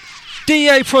back.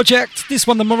 DA Project, this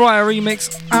one the Mariah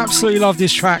remix. Absolutely love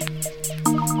this track.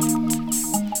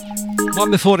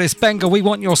 One before this, Benga, We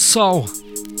Want Your Soul.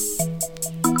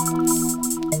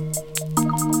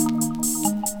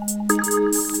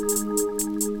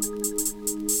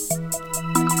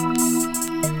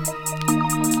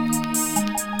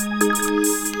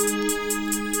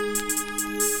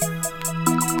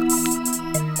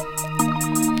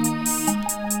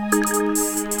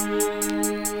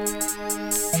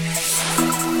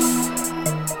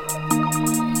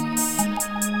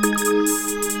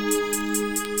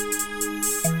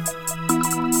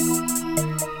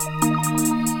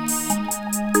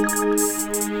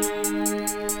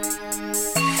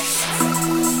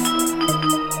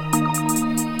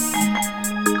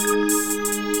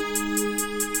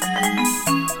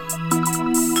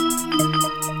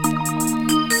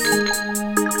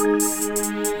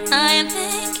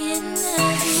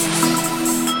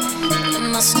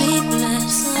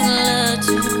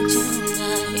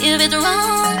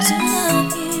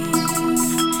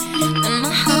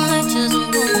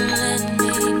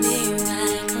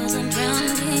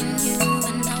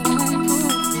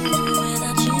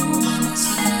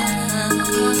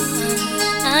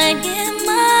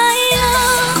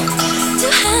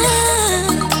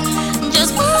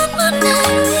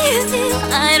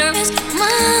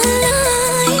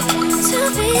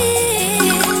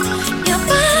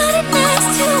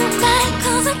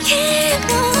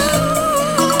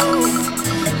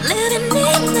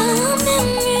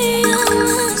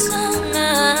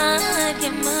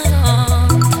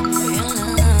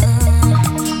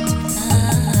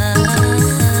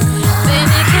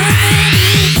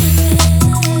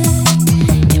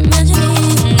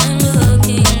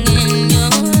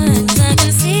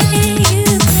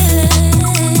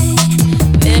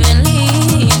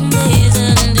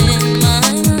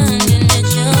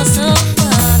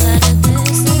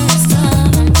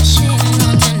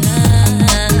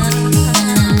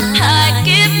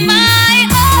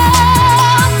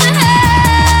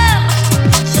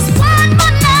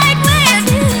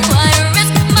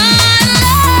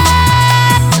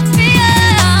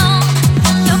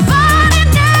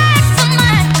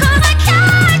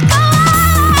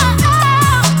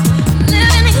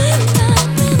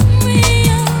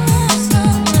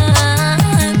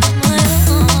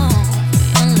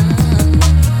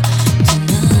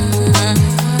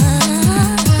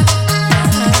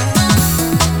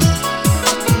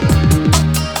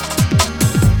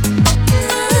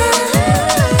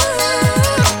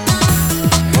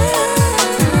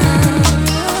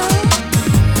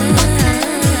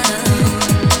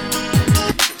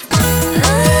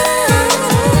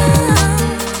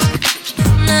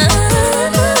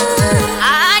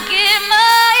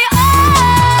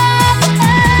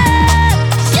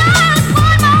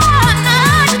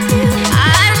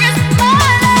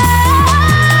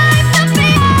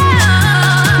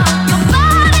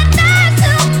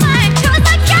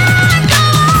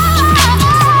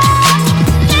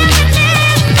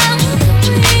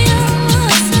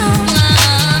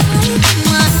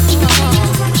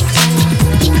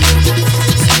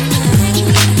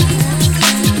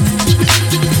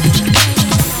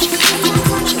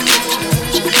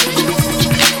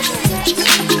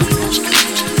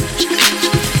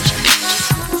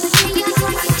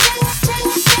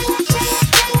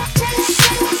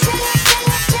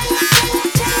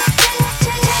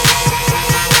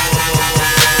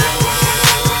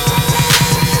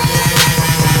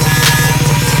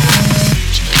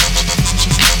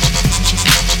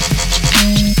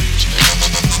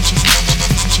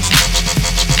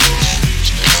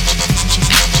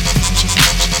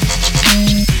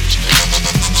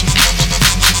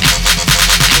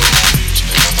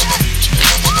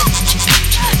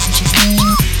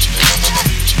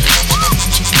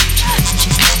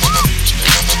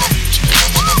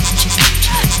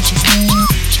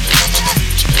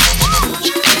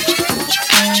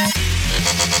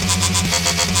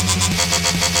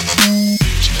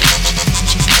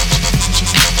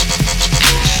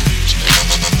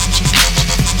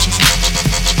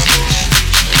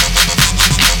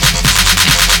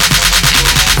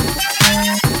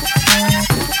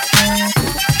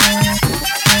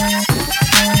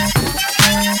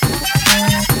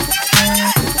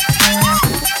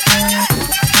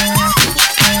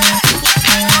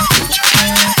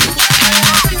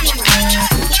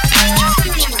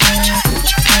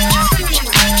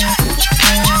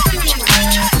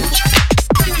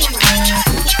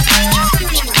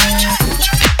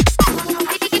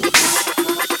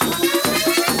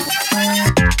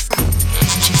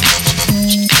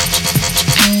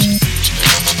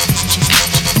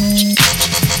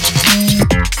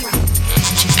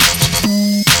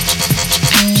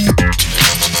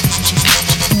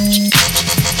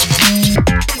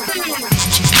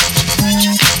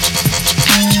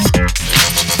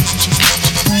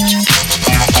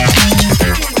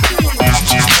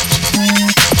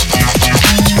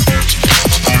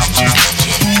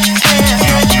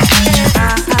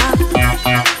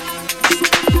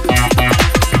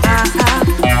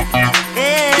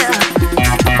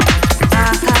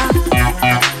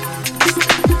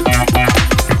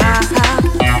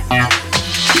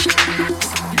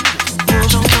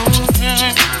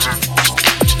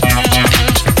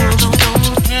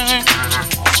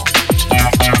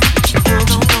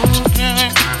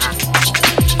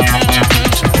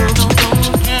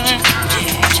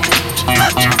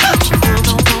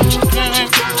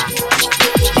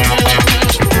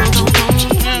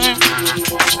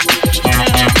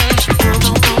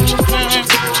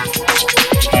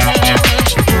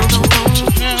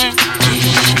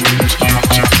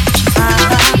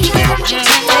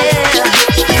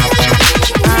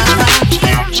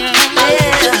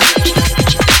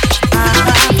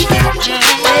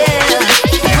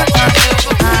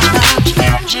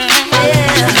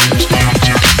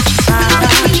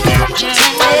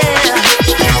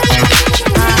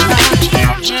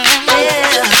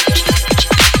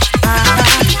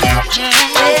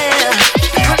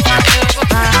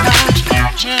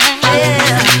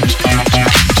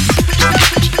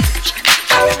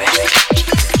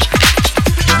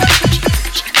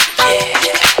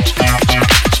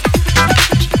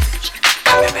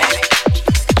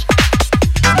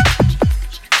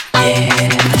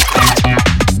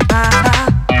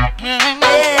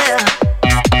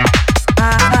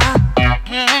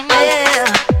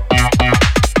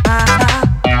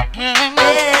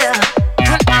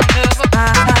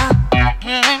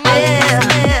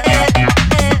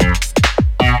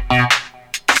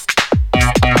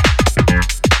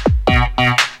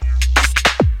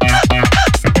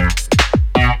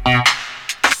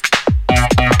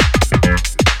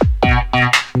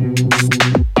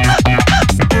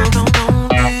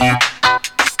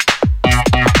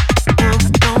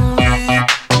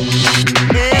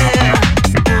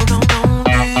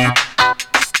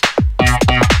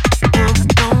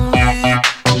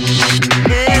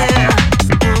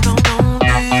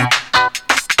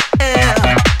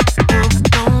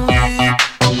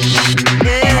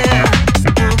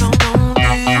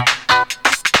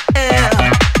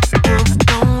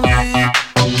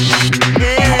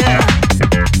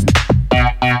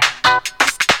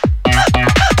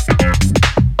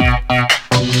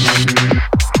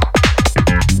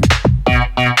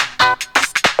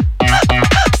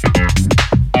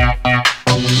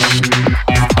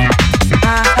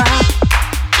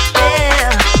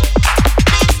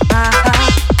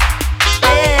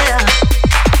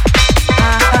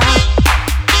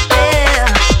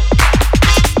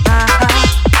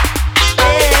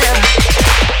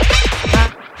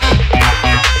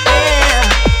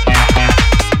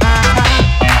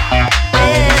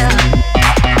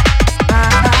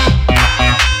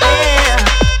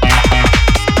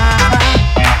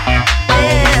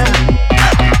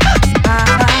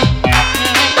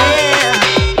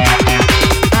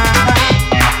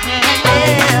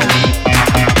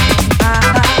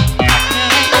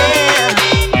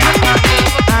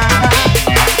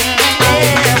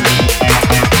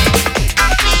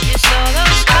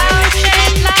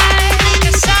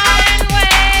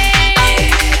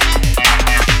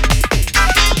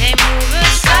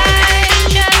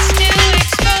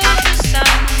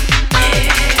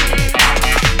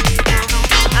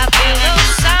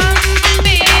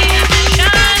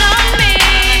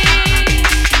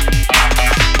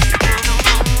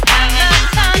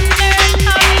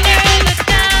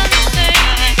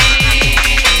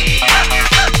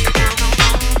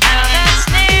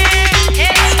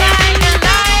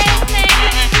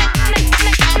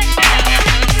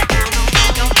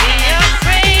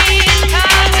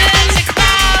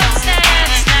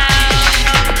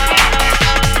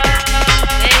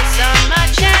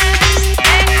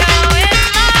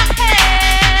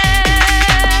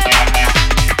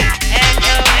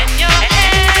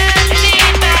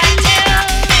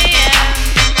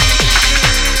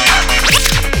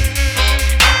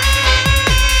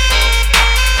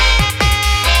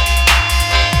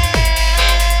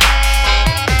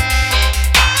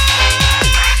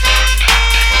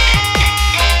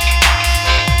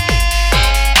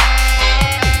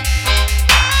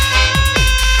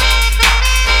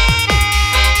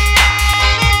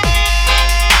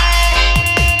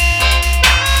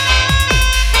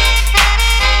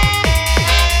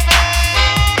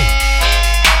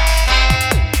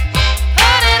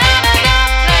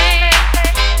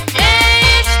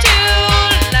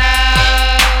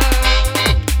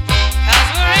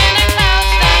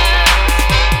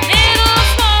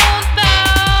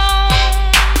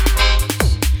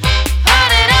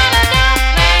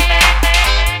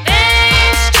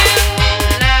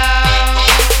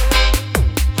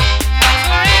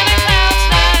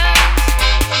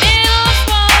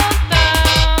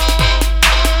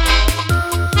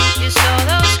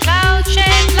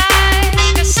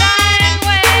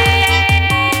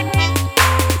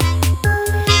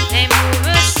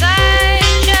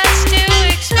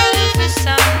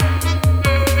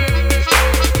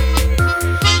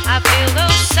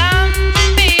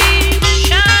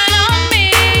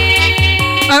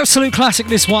 Absolute classic,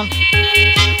 this one.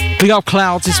 Big up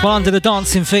Clouds, this one, Under the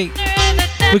Dancing Feet.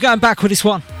 We're going back with this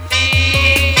one.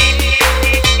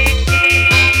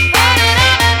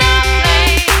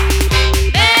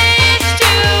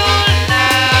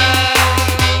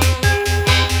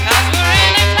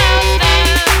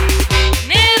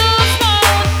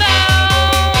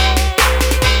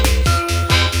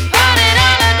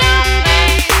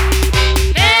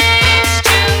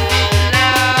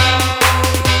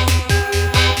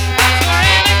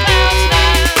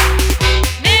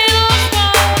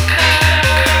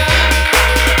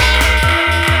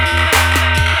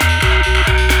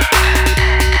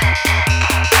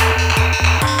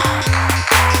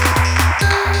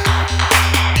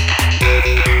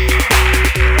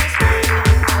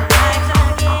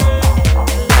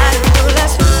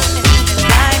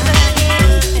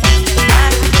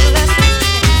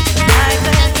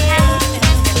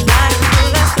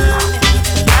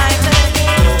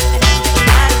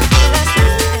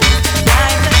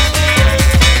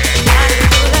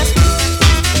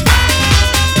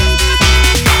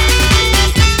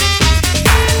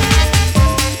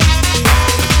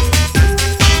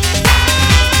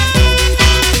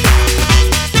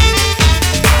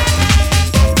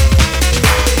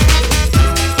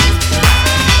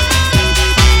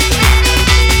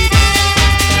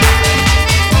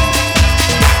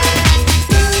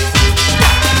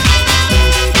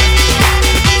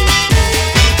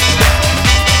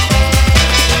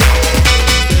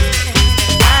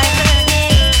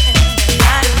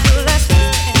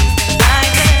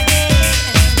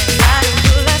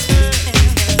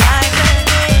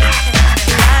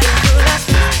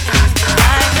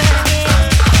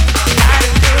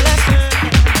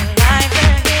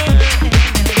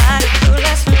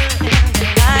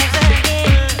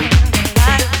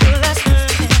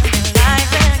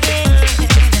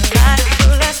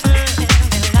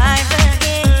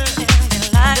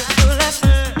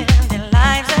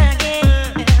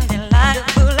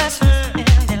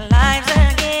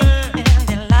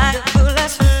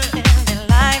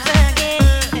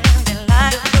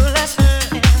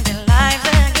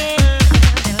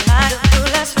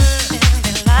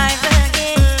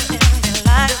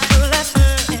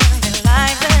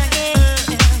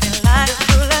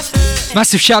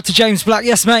 Massive shout to James Black,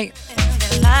 yes mate.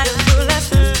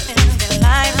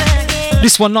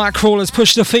 This one, Nightcrawlers,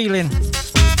 Push the Feeling.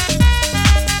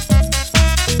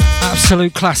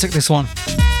 Absolute classic, this one.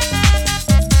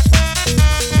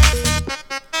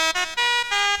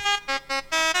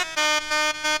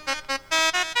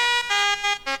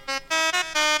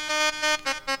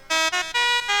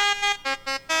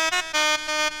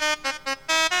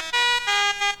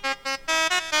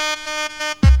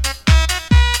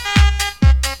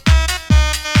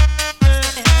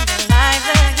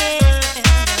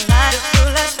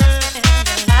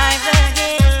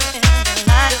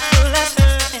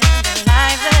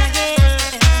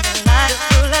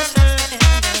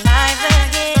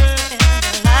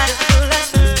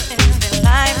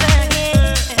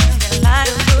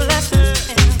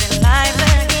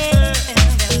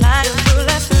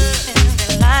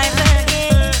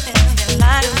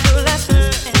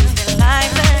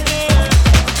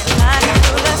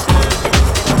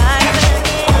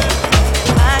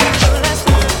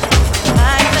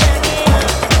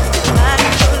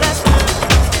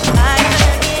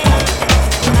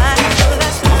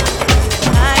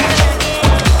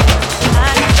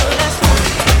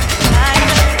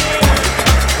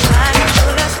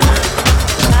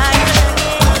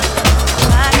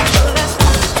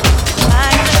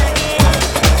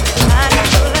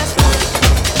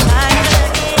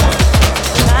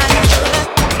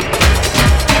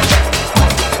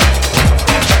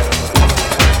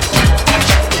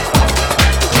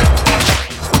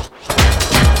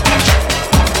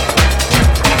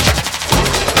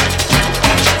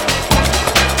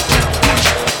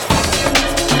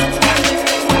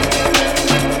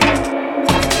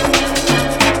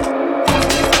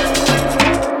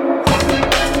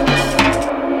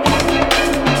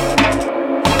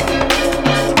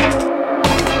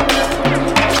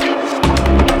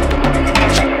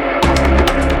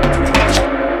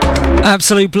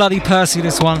 Absolute bloody Percy,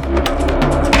 this one.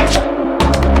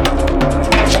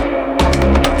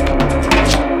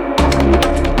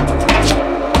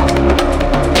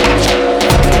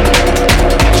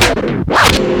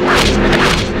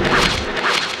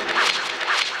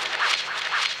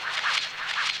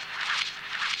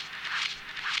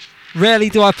 Rarely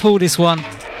do I pull this one,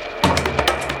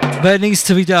 but it needs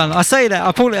to be done. I say that,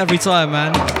 I pull it every time,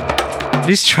 man.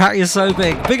 This track is so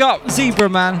big. Big up Zebra,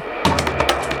 man.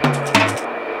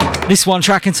 This one,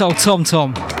 track entitled Tom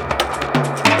Tom.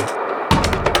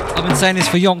 I've been saying this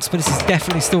for yonks, but this is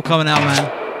definitely still coming out, man.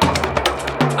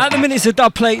 At the minute it's a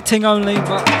dub plate thing only,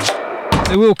 but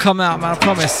it will come out, man, I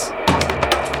promise.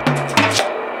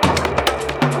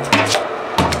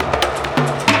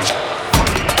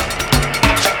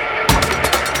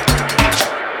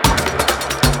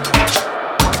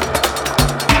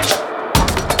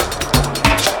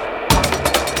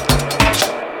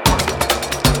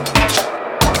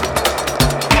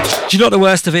 Do you know what the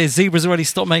worst of it is? Zebra's already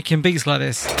stopped making beats like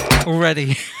this.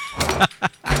 Already.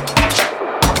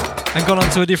 And gone on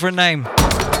to a different name.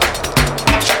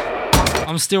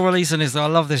 I'm still releasing this though. I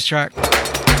love this track.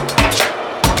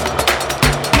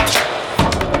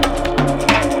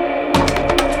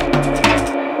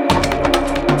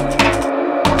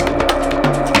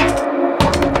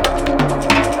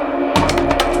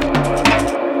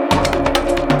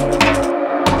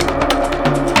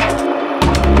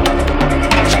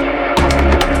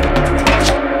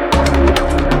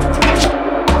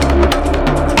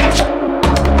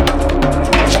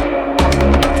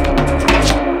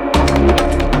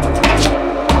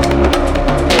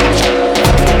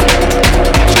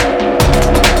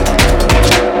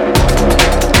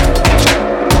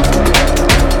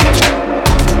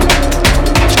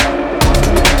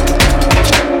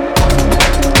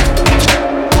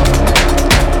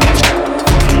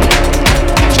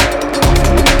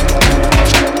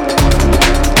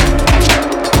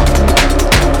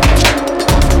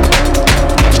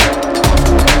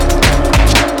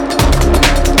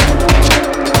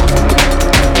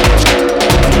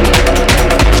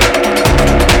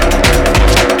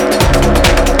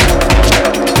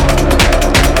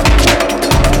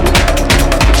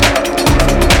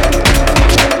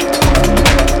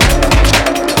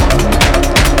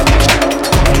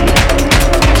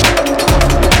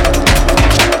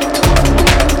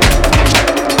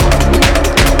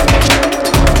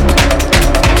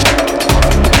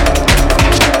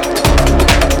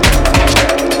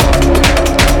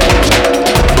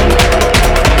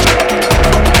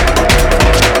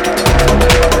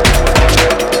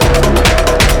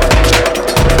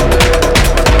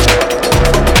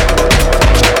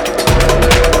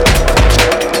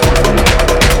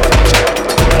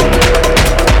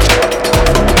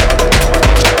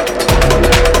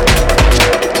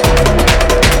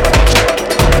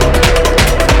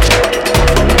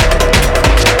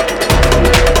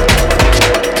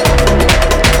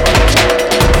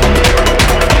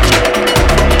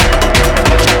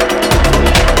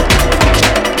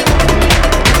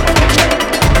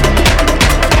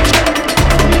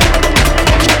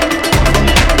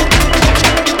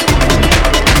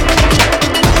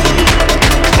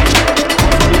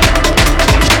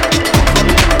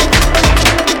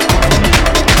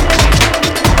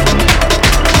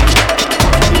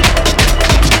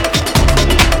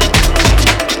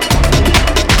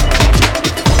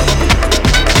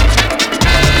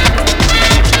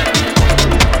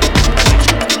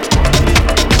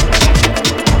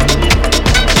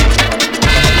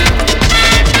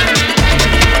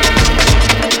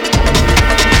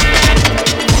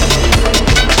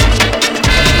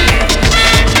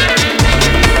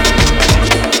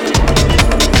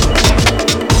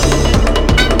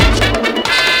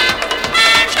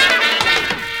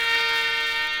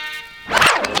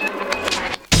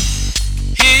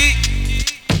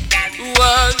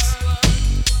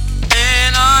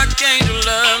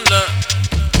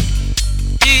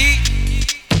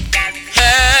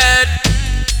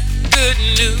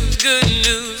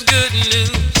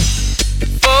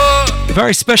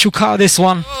 Very special cut of this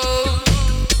one.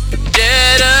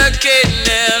 Dedicating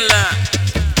their life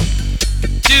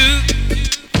to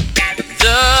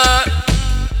the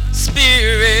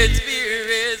spirit.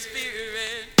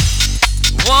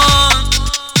 One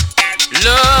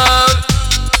love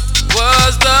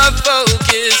was the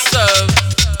focus of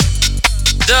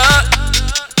the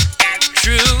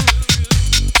true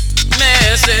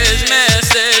message.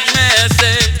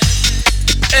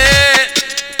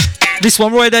 This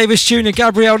one, Roy Davis Jr.,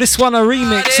 Gabrielle. This one, a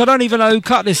remix. I don't even know who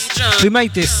cut this, who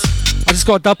made this. I just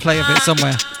got a dub play of it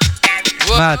somewhere.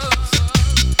 Mad.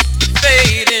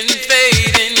 Fading,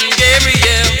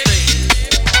 Gabrielle.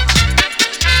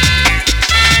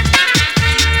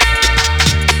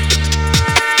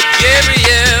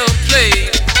 Gabrielle play.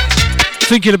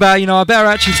 Thinking about, I better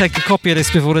actually take a copy of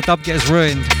this before the dub gets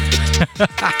ruined. Gabrielle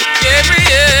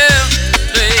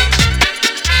play.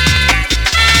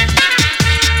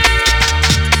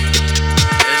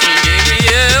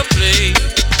 Gabrielle play.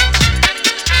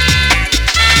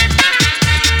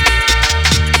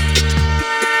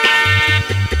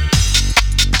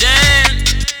 Dancing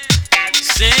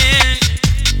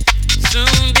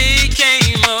soon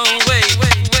became a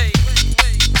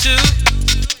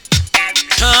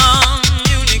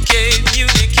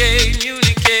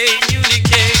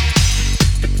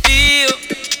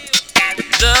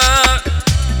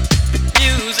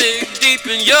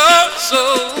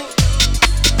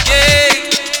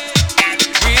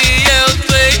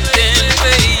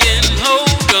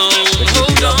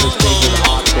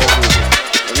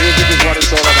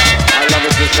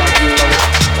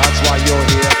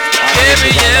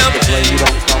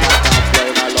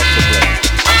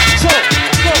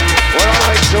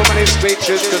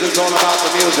speeches because it's all about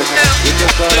the music. You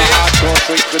just heard a hardcore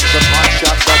sequence of hot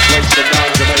shot that place from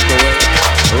down Jamaica way.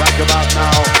 Right about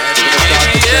now, we're going to start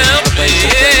to change the pace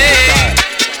and change the style.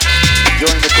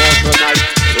 During the course of the night,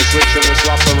 we switch and we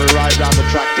swap and we ride down the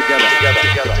track together. Stand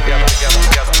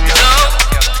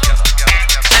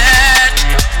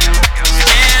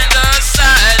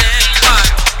aside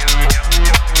and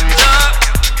watch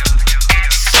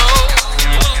the soul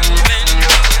moving.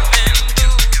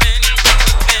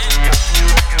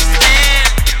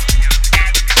 Stand,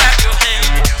 clap your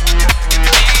hands,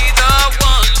 be the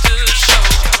one to show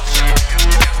your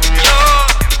love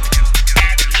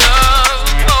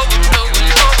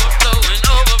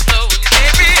overflowing,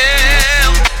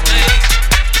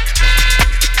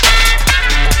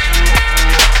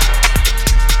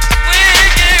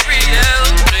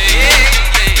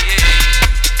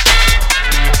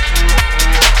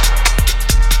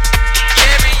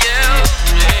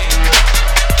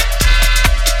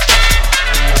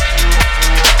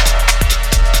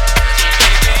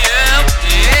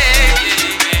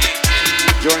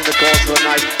 During the course of the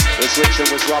night, we switch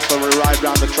and we swap and we ride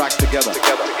round the track together.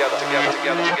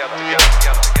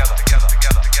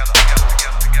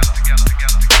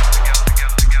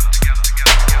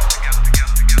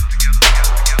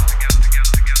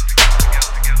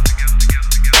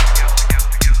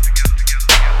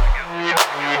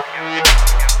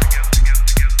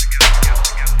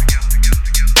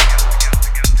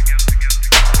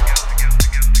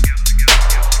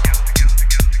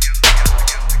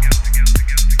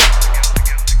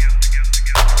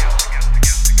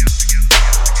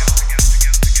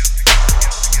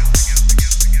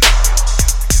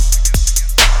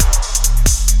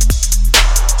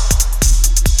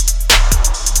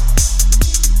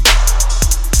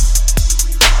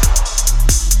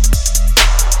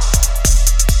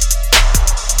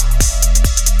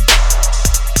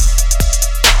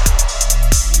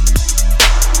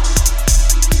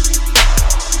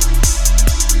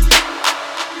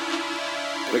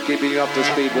 Keeping you up to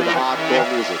speed with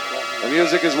hardcore music. The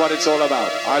music is what it's all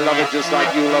about. I love it just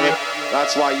like you love it.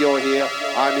 That's why you're here.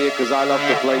 I'm here because I love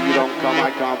to play. You don't come,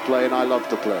 I can't play, and I love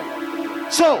to play.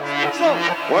 So,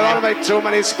 we don't make too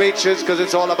many speeches because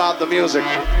it's all about the music.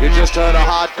 You just heard a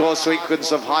hardcore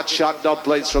sequence of hot shot dub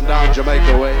plates from down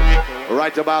Jamaica way.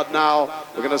 Right about now,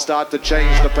 we're going to start to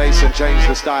change the pace and change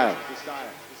the style.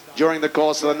 During the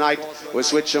course of the night, we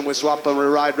switch and we swap and we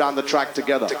ride round the track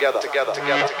together.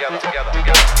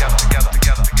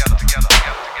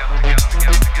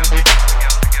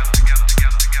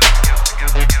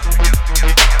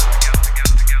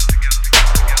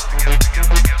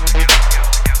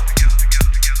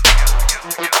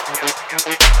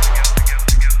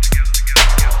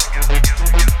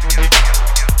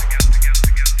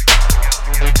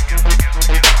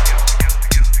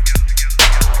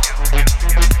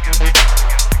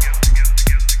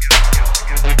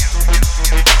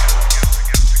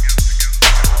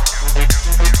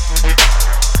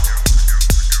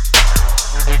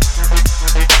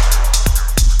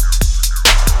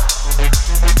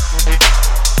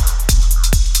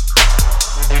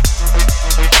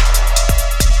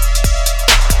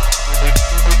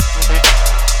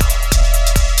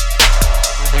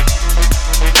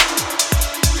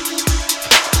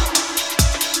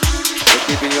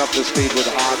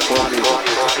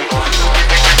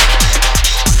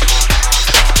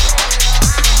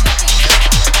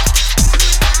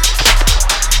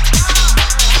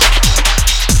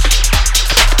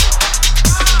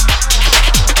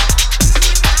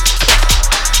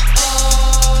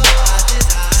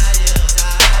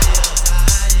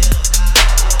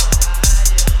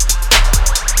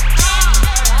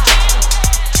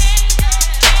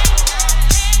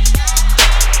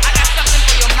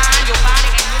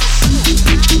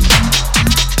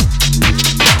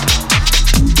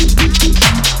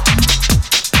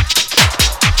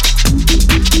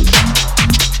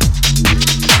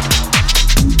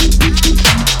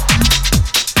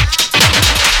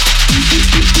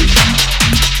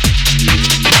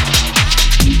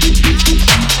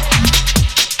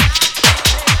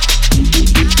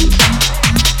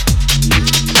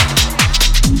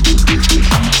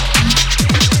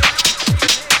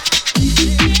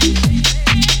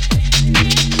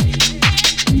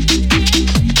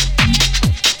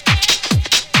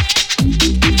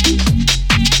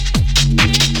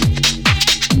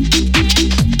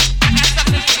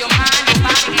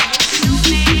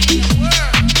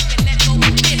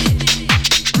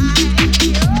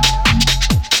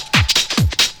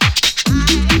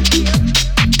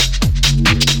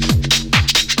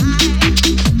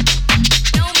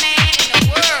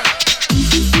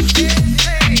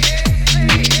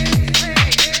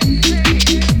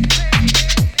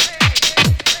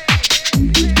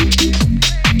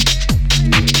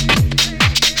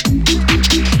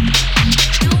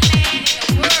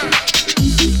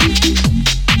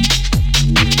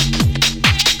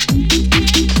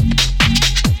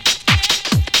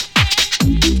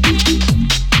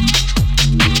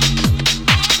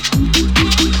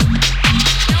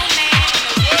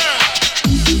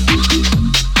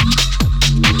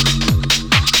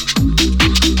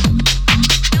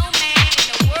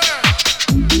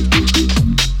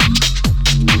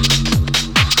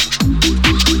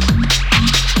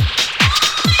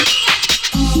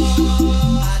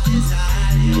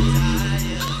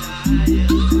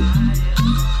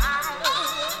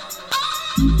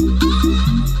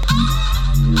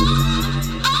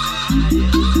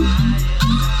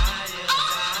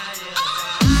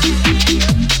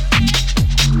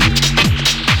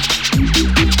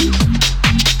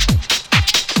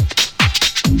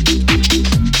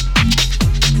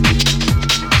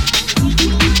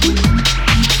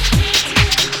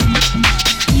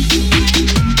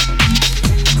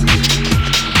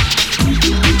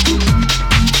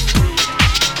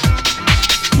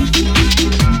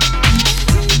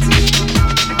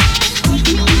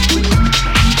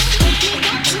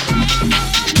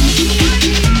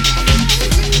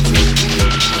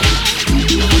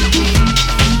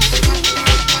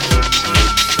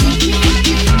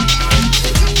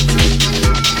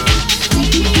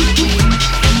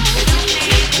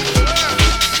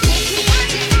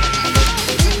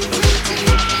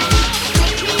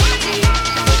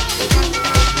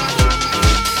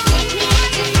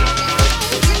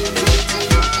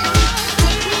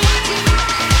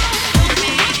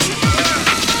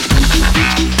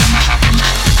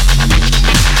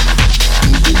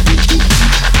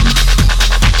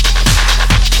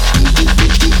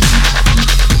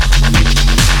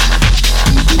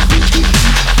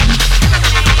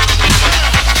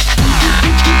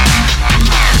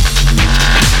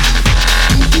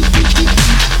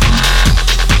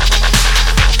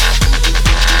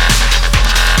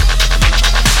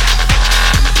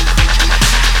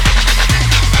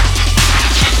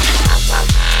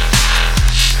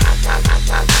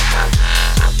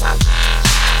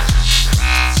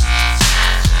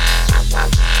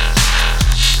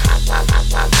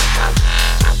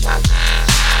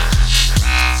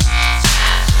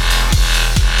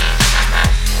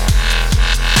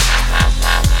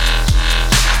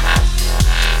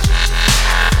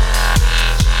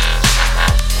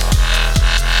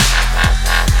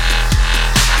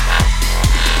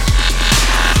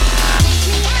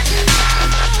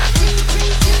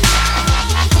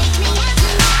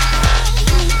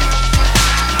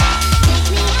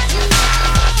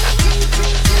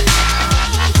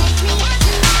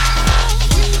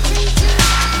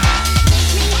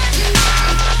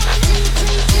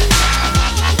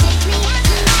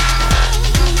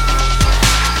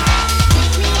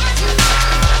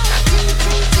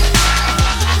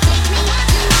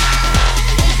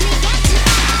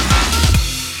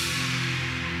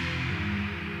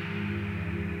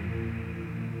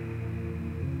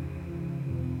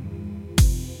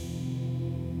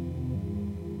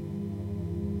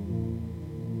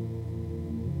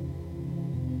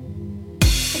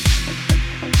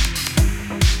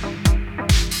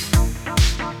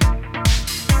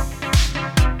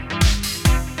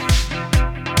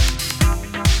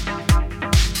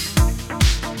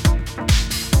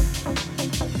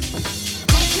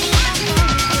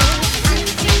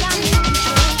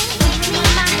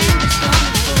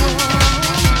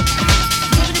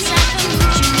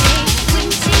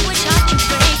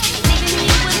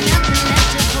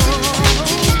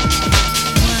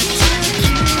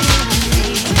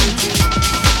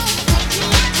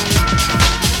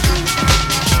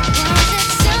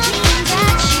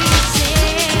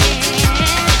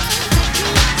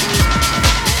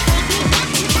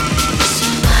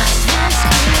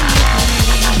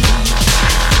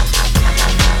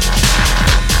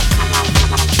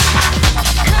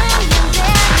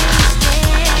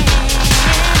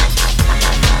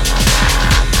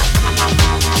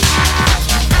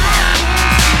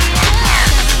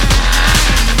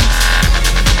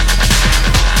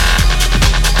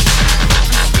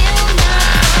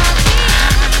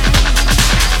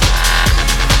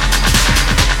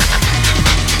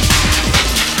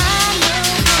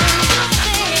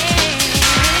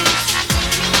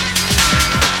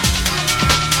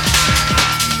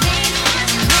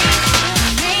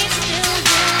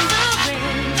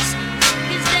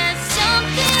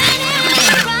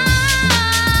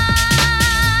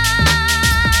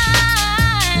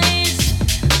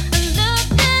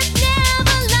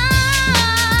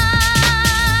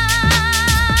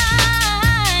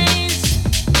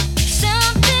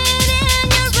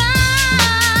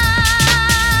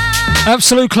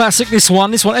 Absolute classic, this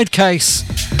one, Ed Case.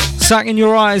 Sat in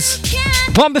Your Eyes.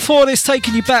 One before this,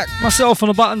 Taking You Back, myself on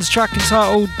a Buttons track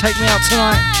entitled Take Me Out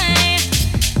Tonight.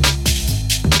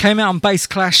 Came out on Bass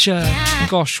Clash,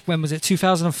 gosh, when was it?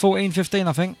 2014, 15,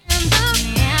 I think.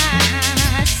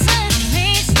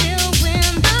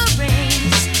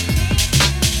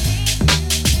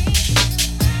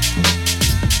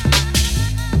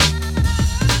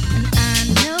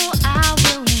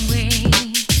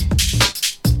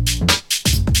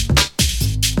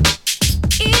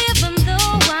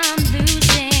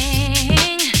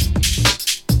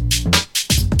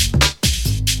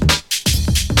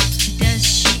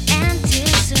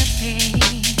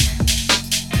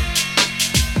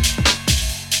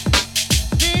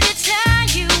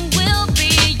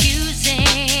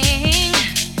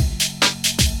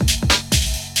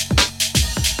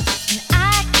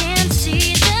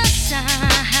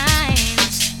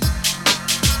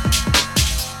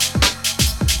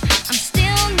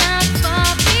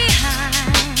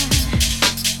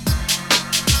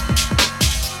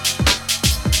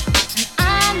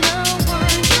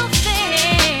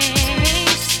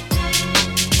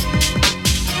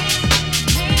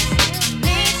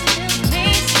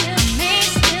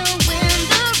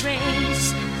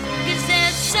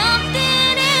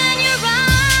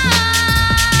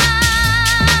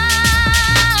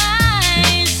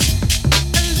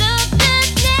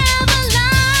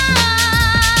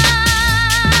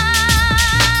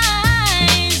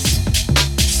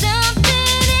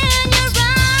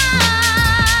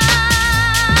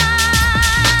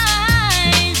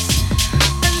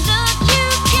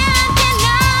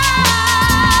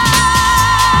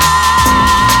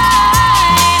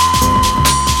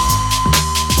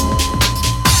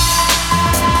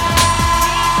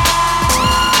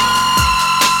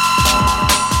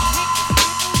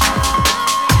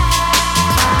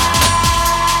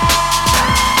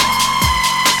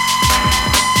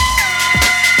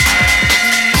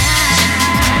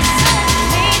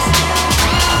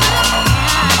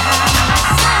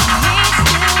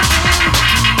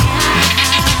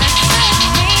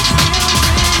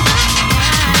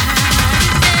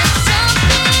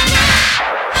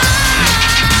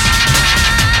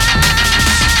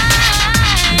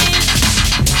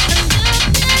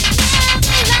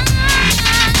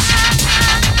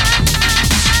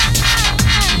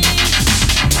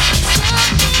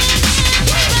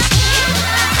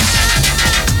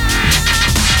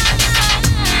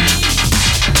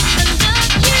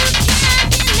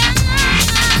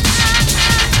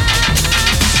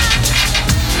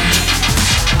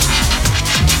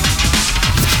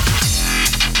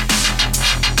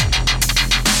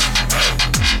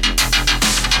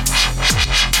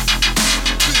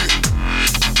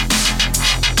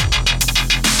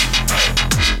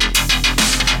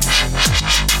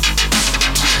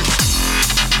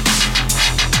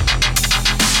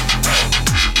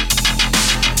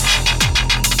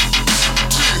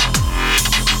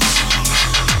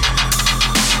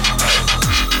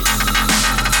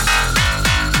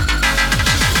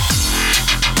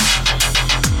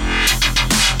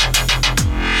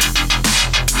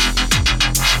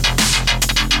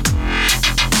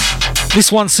 This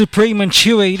one's Supreme and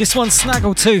Chewy. This one's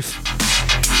Snaggletooth.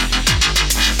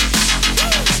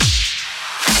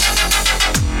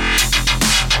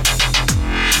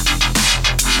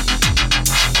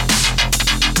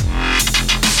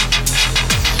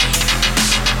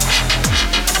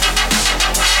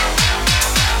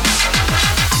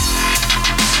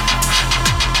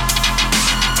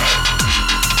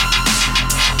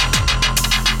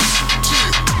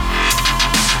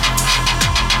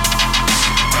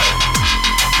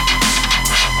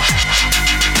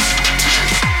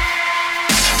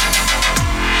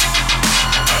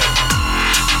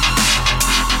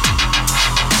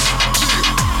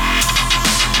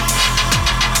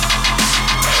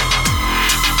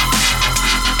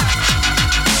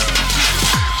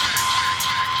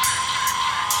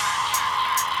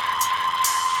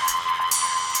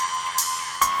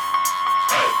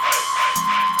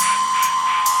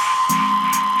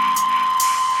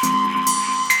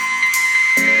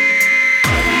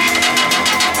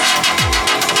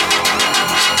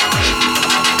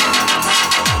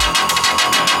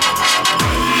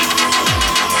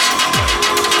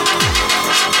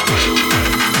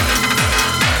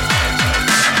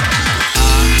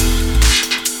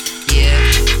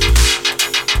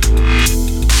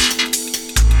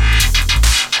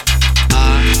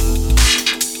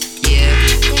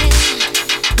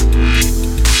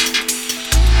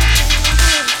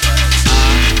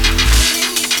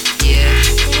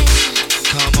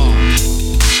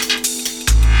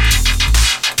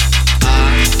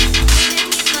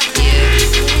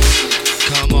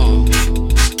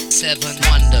 7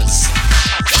 Wonders.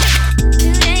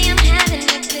 Today I'm having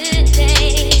a good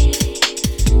day.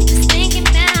 Just thinking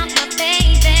about my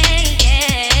baby,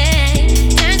 yeah.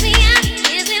 Turns me up,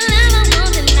 gives me love I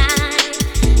won't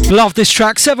deny. Love this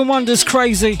track. 7 Wonders,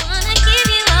 Crazy. Wanna give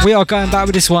you all We are going back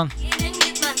with this one.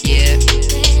 Yeah,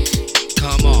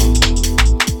 come on.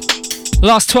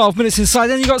 Last 12 minutes inside.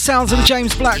 Then you got sounds of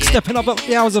James Black stepping up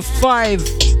the hours of 5.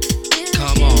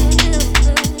 Come on.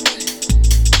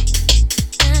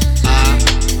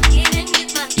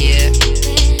 Yeah.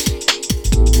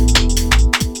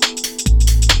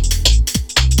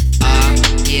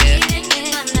 Yeah.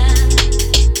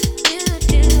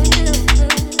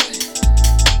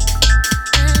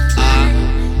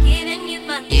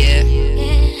 Yeah.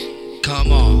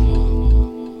 Come on.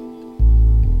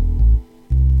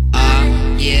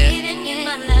 Yeah.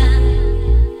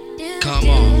 Come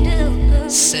on.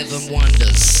 7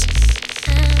 Wonders.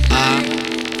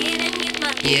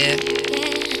 Yeah.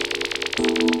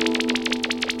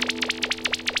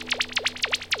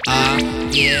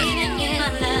 Yeah.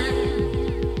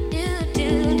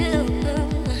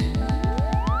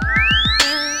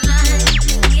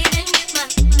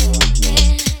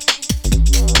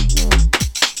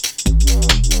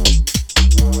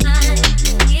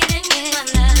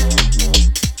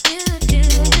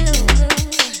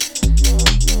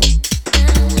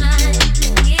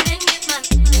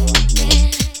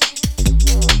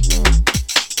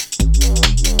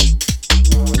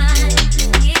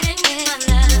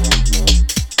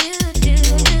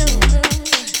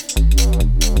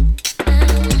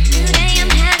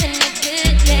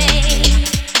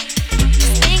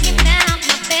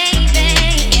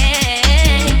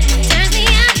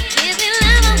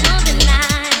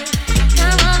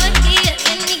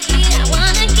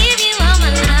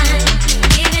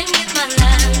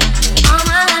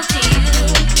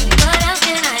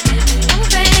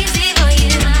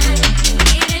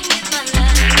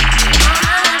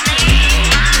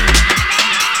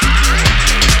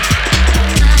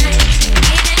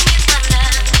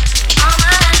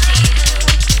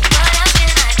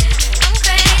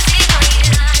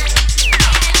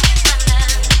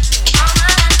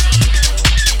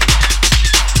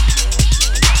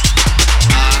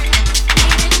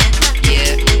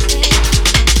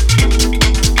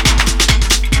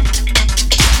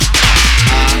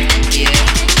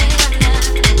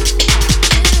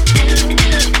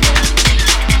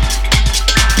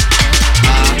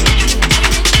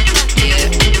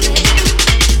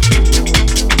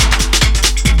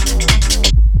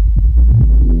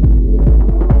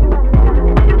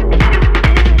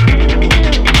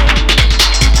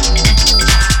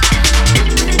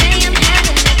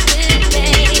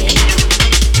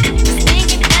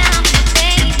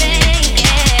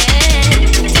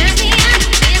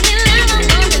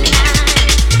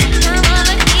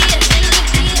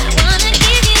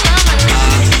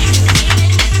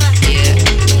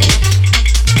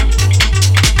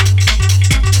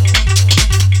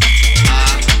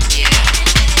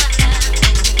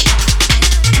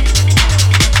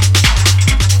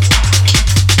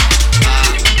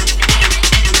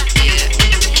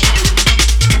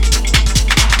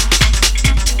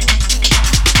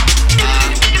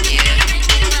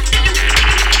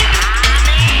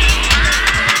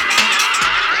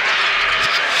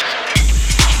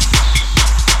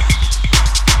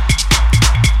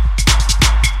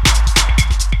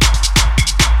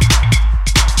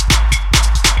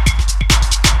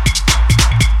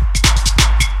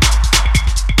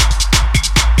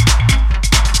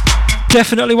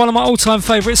 Definitely one of my all-time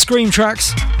favourite Scream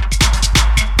tracks.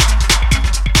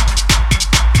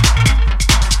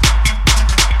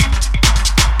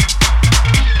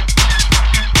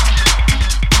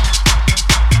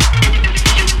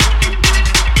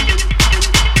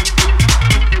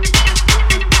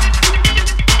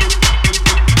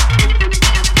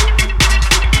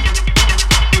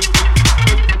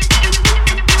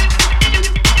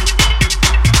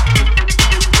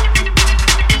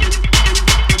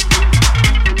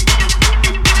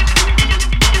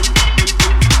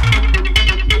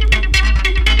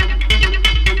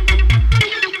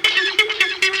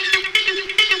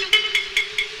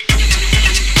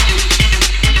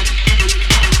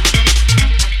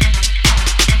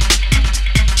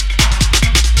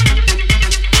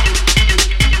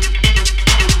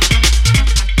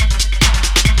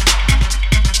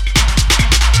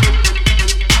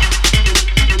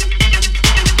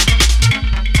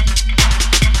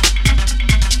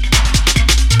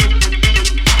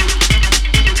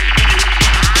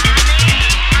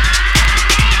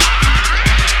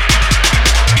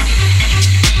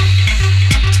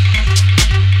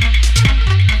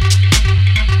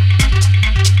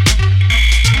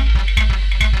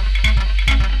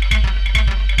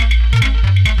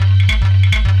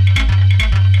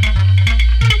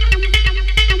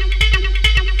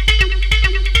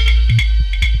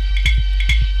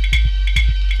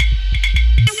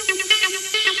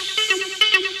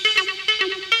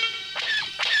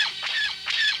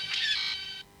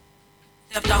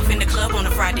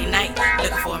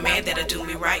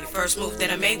 first move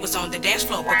that I made was on the dance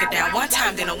floor. Broke it down one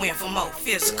time, then I went for more.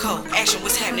 Physical action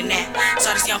was happening now.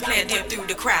 Saw this young player dip through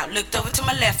the crowd. Looked over to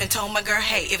my left and told my girl,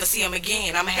 hey, if I see him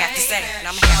again, I'ma have to say.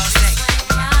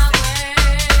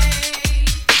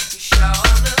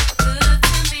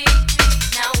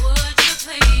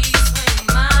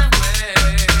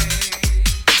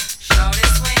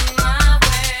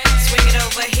 Swing it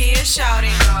over here, shout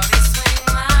it.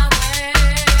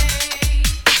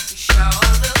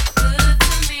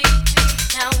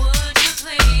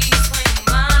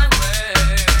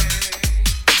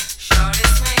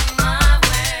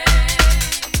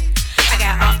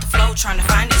 Trying to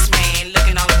find this man,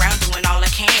 looking all around, doing all I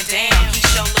can. Damn, he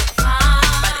sure look fine.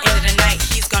 By the end of the night,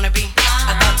 he's gonna be.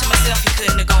 I thought to myself, he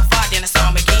couldn't have gone far. Then I saw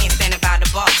him again, standing by the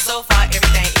bar. So far,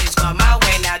 everything is going my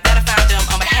way. Now that I found him,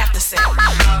 I'ma have to say.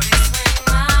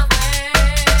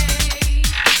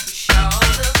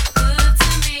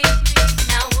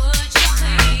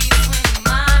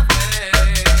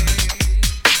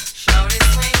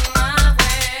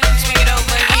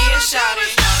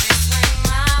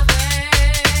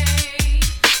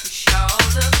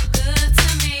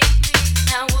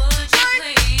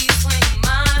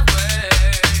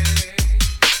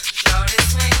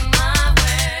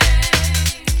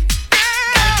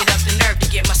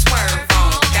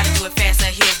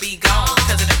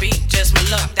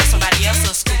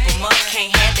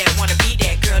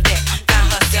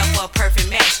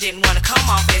 Didn't wanna come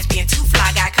off as being too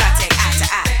fly, got contact eye to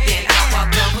eye. Then I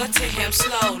walked over to him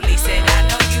slowly, said, I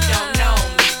know you don't know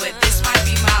me, but this might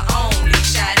be my only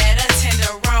shot at a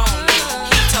tenderoni.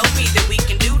 He told me that we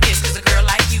can do this, cause a girl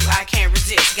like you I can't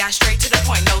resist. Got straight to the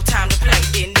point, no time to play,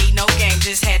 didn't need no game,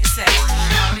 just had to say.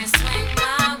 Swing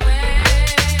my way,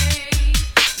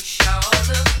 you sure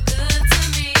look good to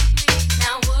me.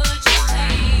 Now would you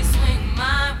please swing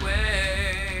my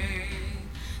way?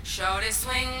 Shorty,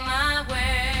 swing my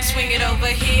way. Swing it over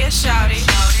here, shout it.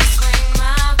 Shorty, swing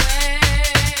my way.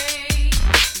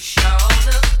 You sure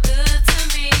look good to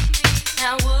me.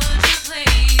 Now would you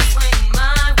please swing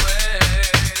my way?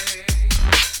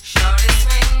 Shorty,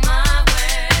 swing my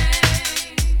way.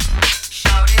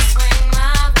 Shorty, swing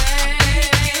my way.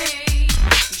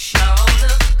 You sure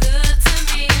look good to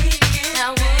me.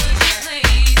 Now would you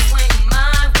please swing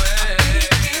my way?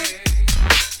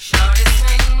 Shorty,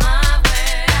 swing my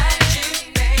way.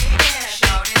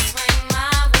 Shorty, swing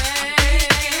my way.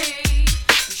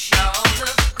 You sure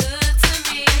look good to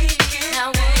me. Now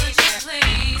would you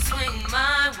please swing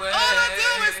my way? All I do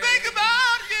is think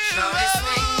about you. Shorty,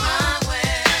 swing my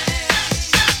way.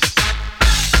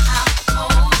 I'll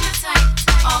hold you tight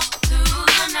all through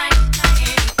the night.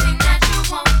 Anything that you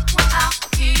want, I'll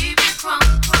keep it crunk.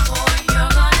 Boy,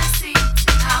 you're gonna see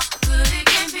how good it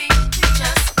can be.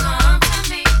 Just come to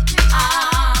me.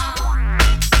 I'll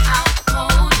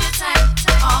hold you tight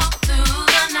all through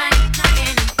the night.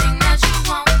 Anything that you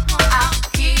want, I'll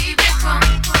keep it crunk.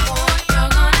 Boy,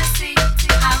 you're gonna see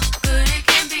how good it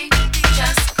can be.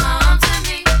 Just come to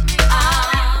me.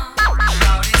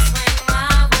 Shorty, swing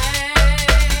my way.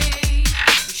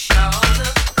 You sure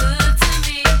look good to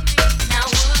me. Now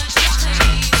would you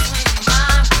please swing my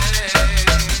way?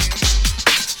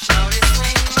 Shorty,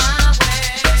 swing my way.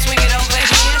 Swing it over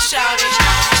here, shout it.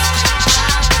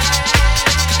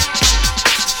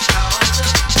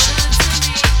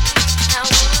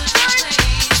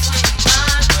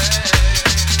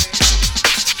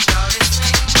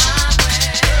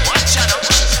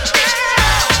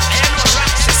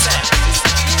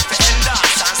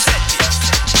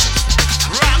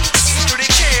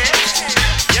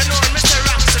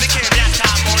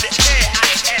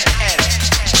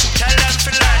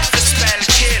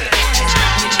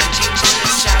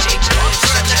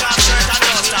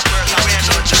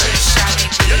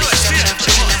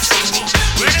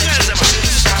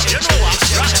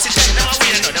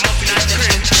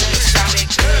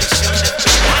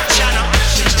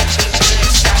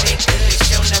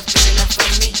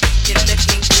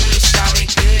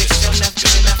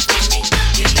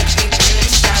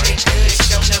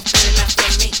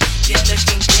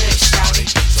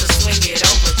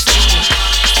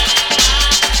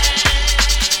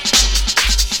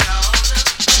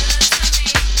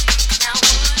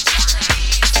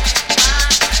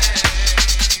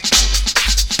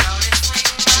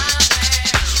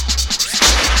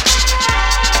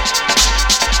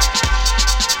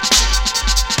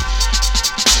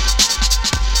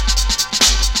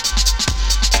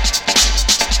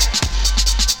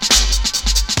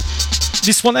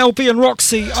 This one, LB and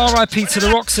Roxy, RIP to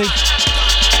the Roxy.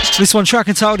 This one, track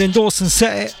entitled Endorse and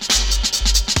Set It.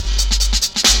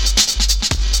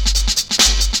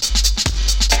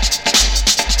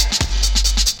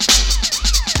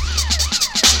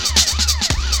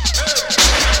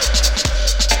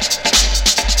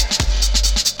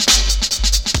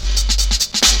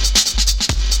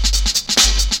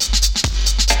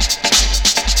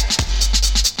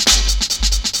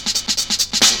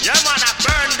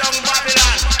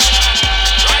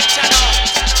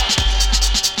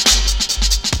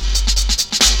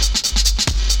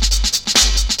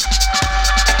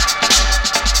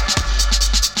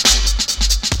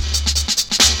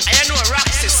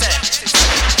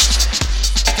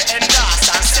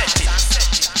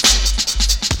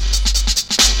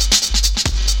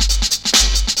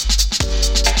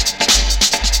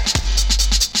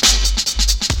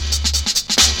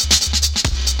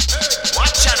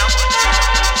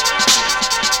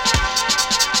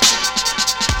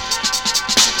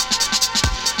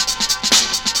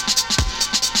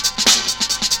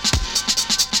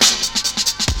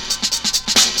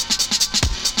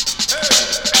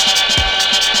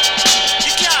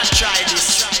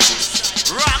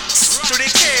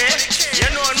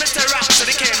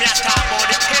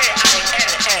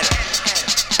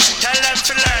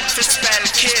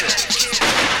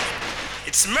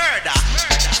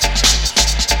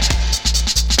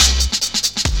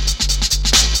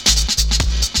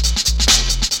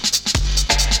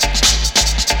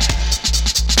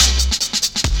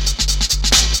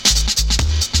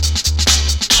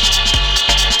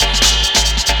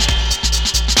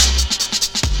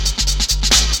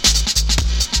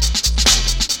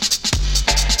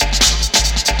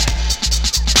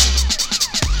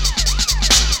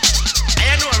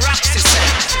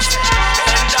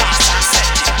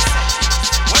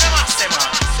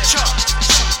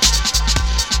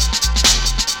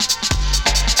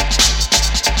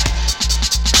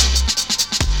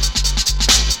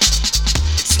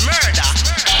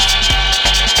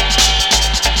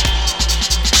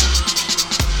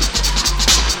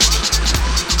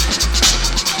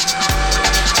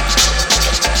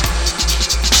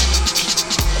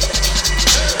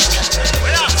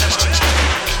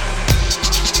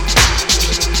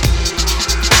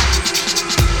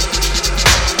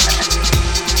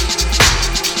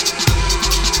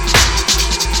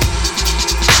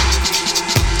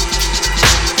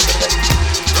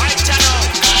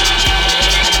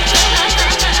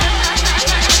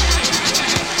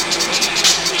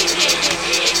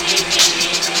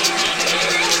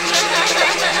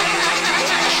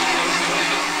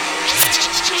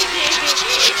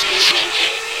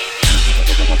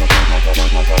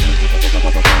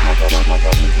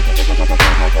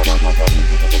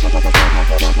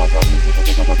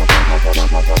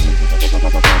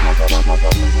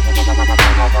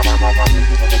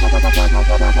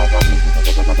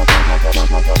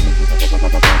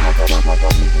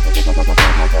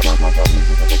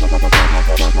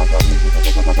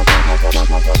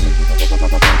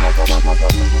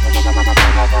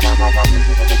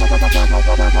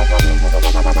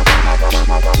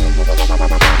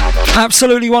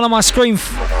 Absolutely one of my Scream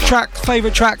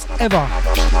favourite tracks ever.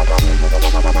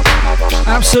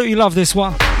 Absolutely love this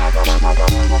one.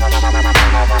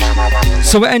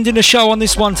 So we're ending the show on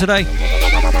this one today.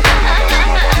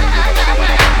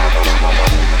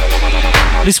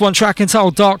 This one track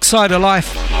entitled Dark Side of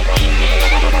Life.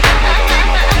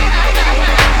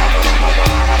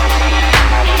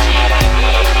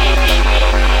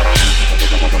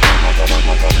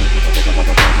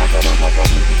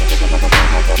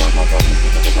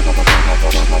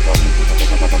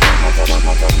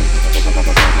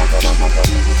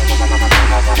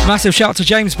 Massive shout to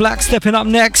James Black stepping up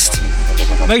next.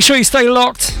 Make sure you stay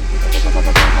locked.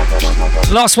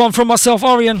 Last one from myself,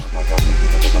 Orion.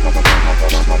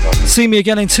 See me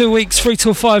again in 2 weeks, 3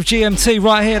 till 5 GMT,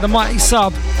 right here, the Mighty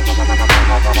Sub.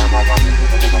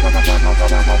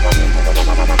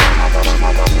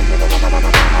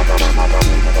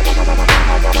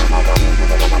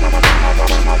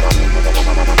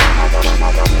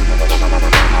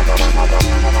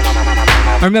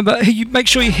 And remember, make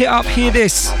sure you hit up Hear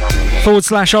This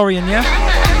 /Orion, yeah?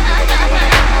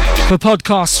 For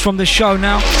podcasts from this show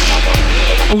now.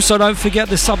 Also, don't forget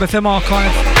the Sub FM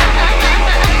archive.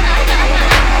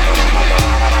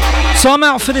 So I'm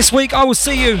out for this week. I will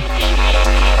see you.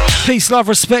 Peace, love,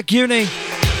 respect, uni.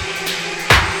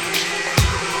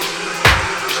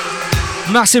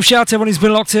 Massive shout to everyone who's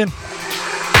been locked in.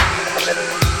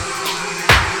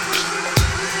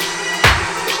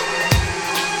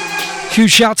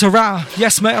 Huge shout to Ra.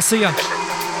 Yes, mate, I see ya.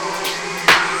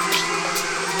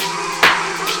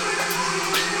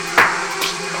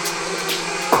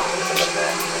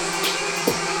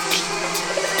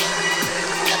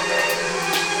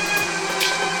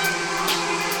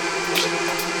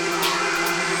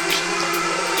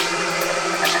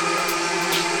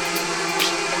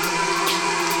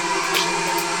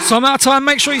 So I'm out of time.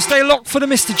 Make sure you stay locked for the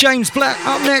Mr. James Black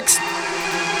up next.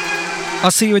 I'll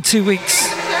see you in 2 weeks.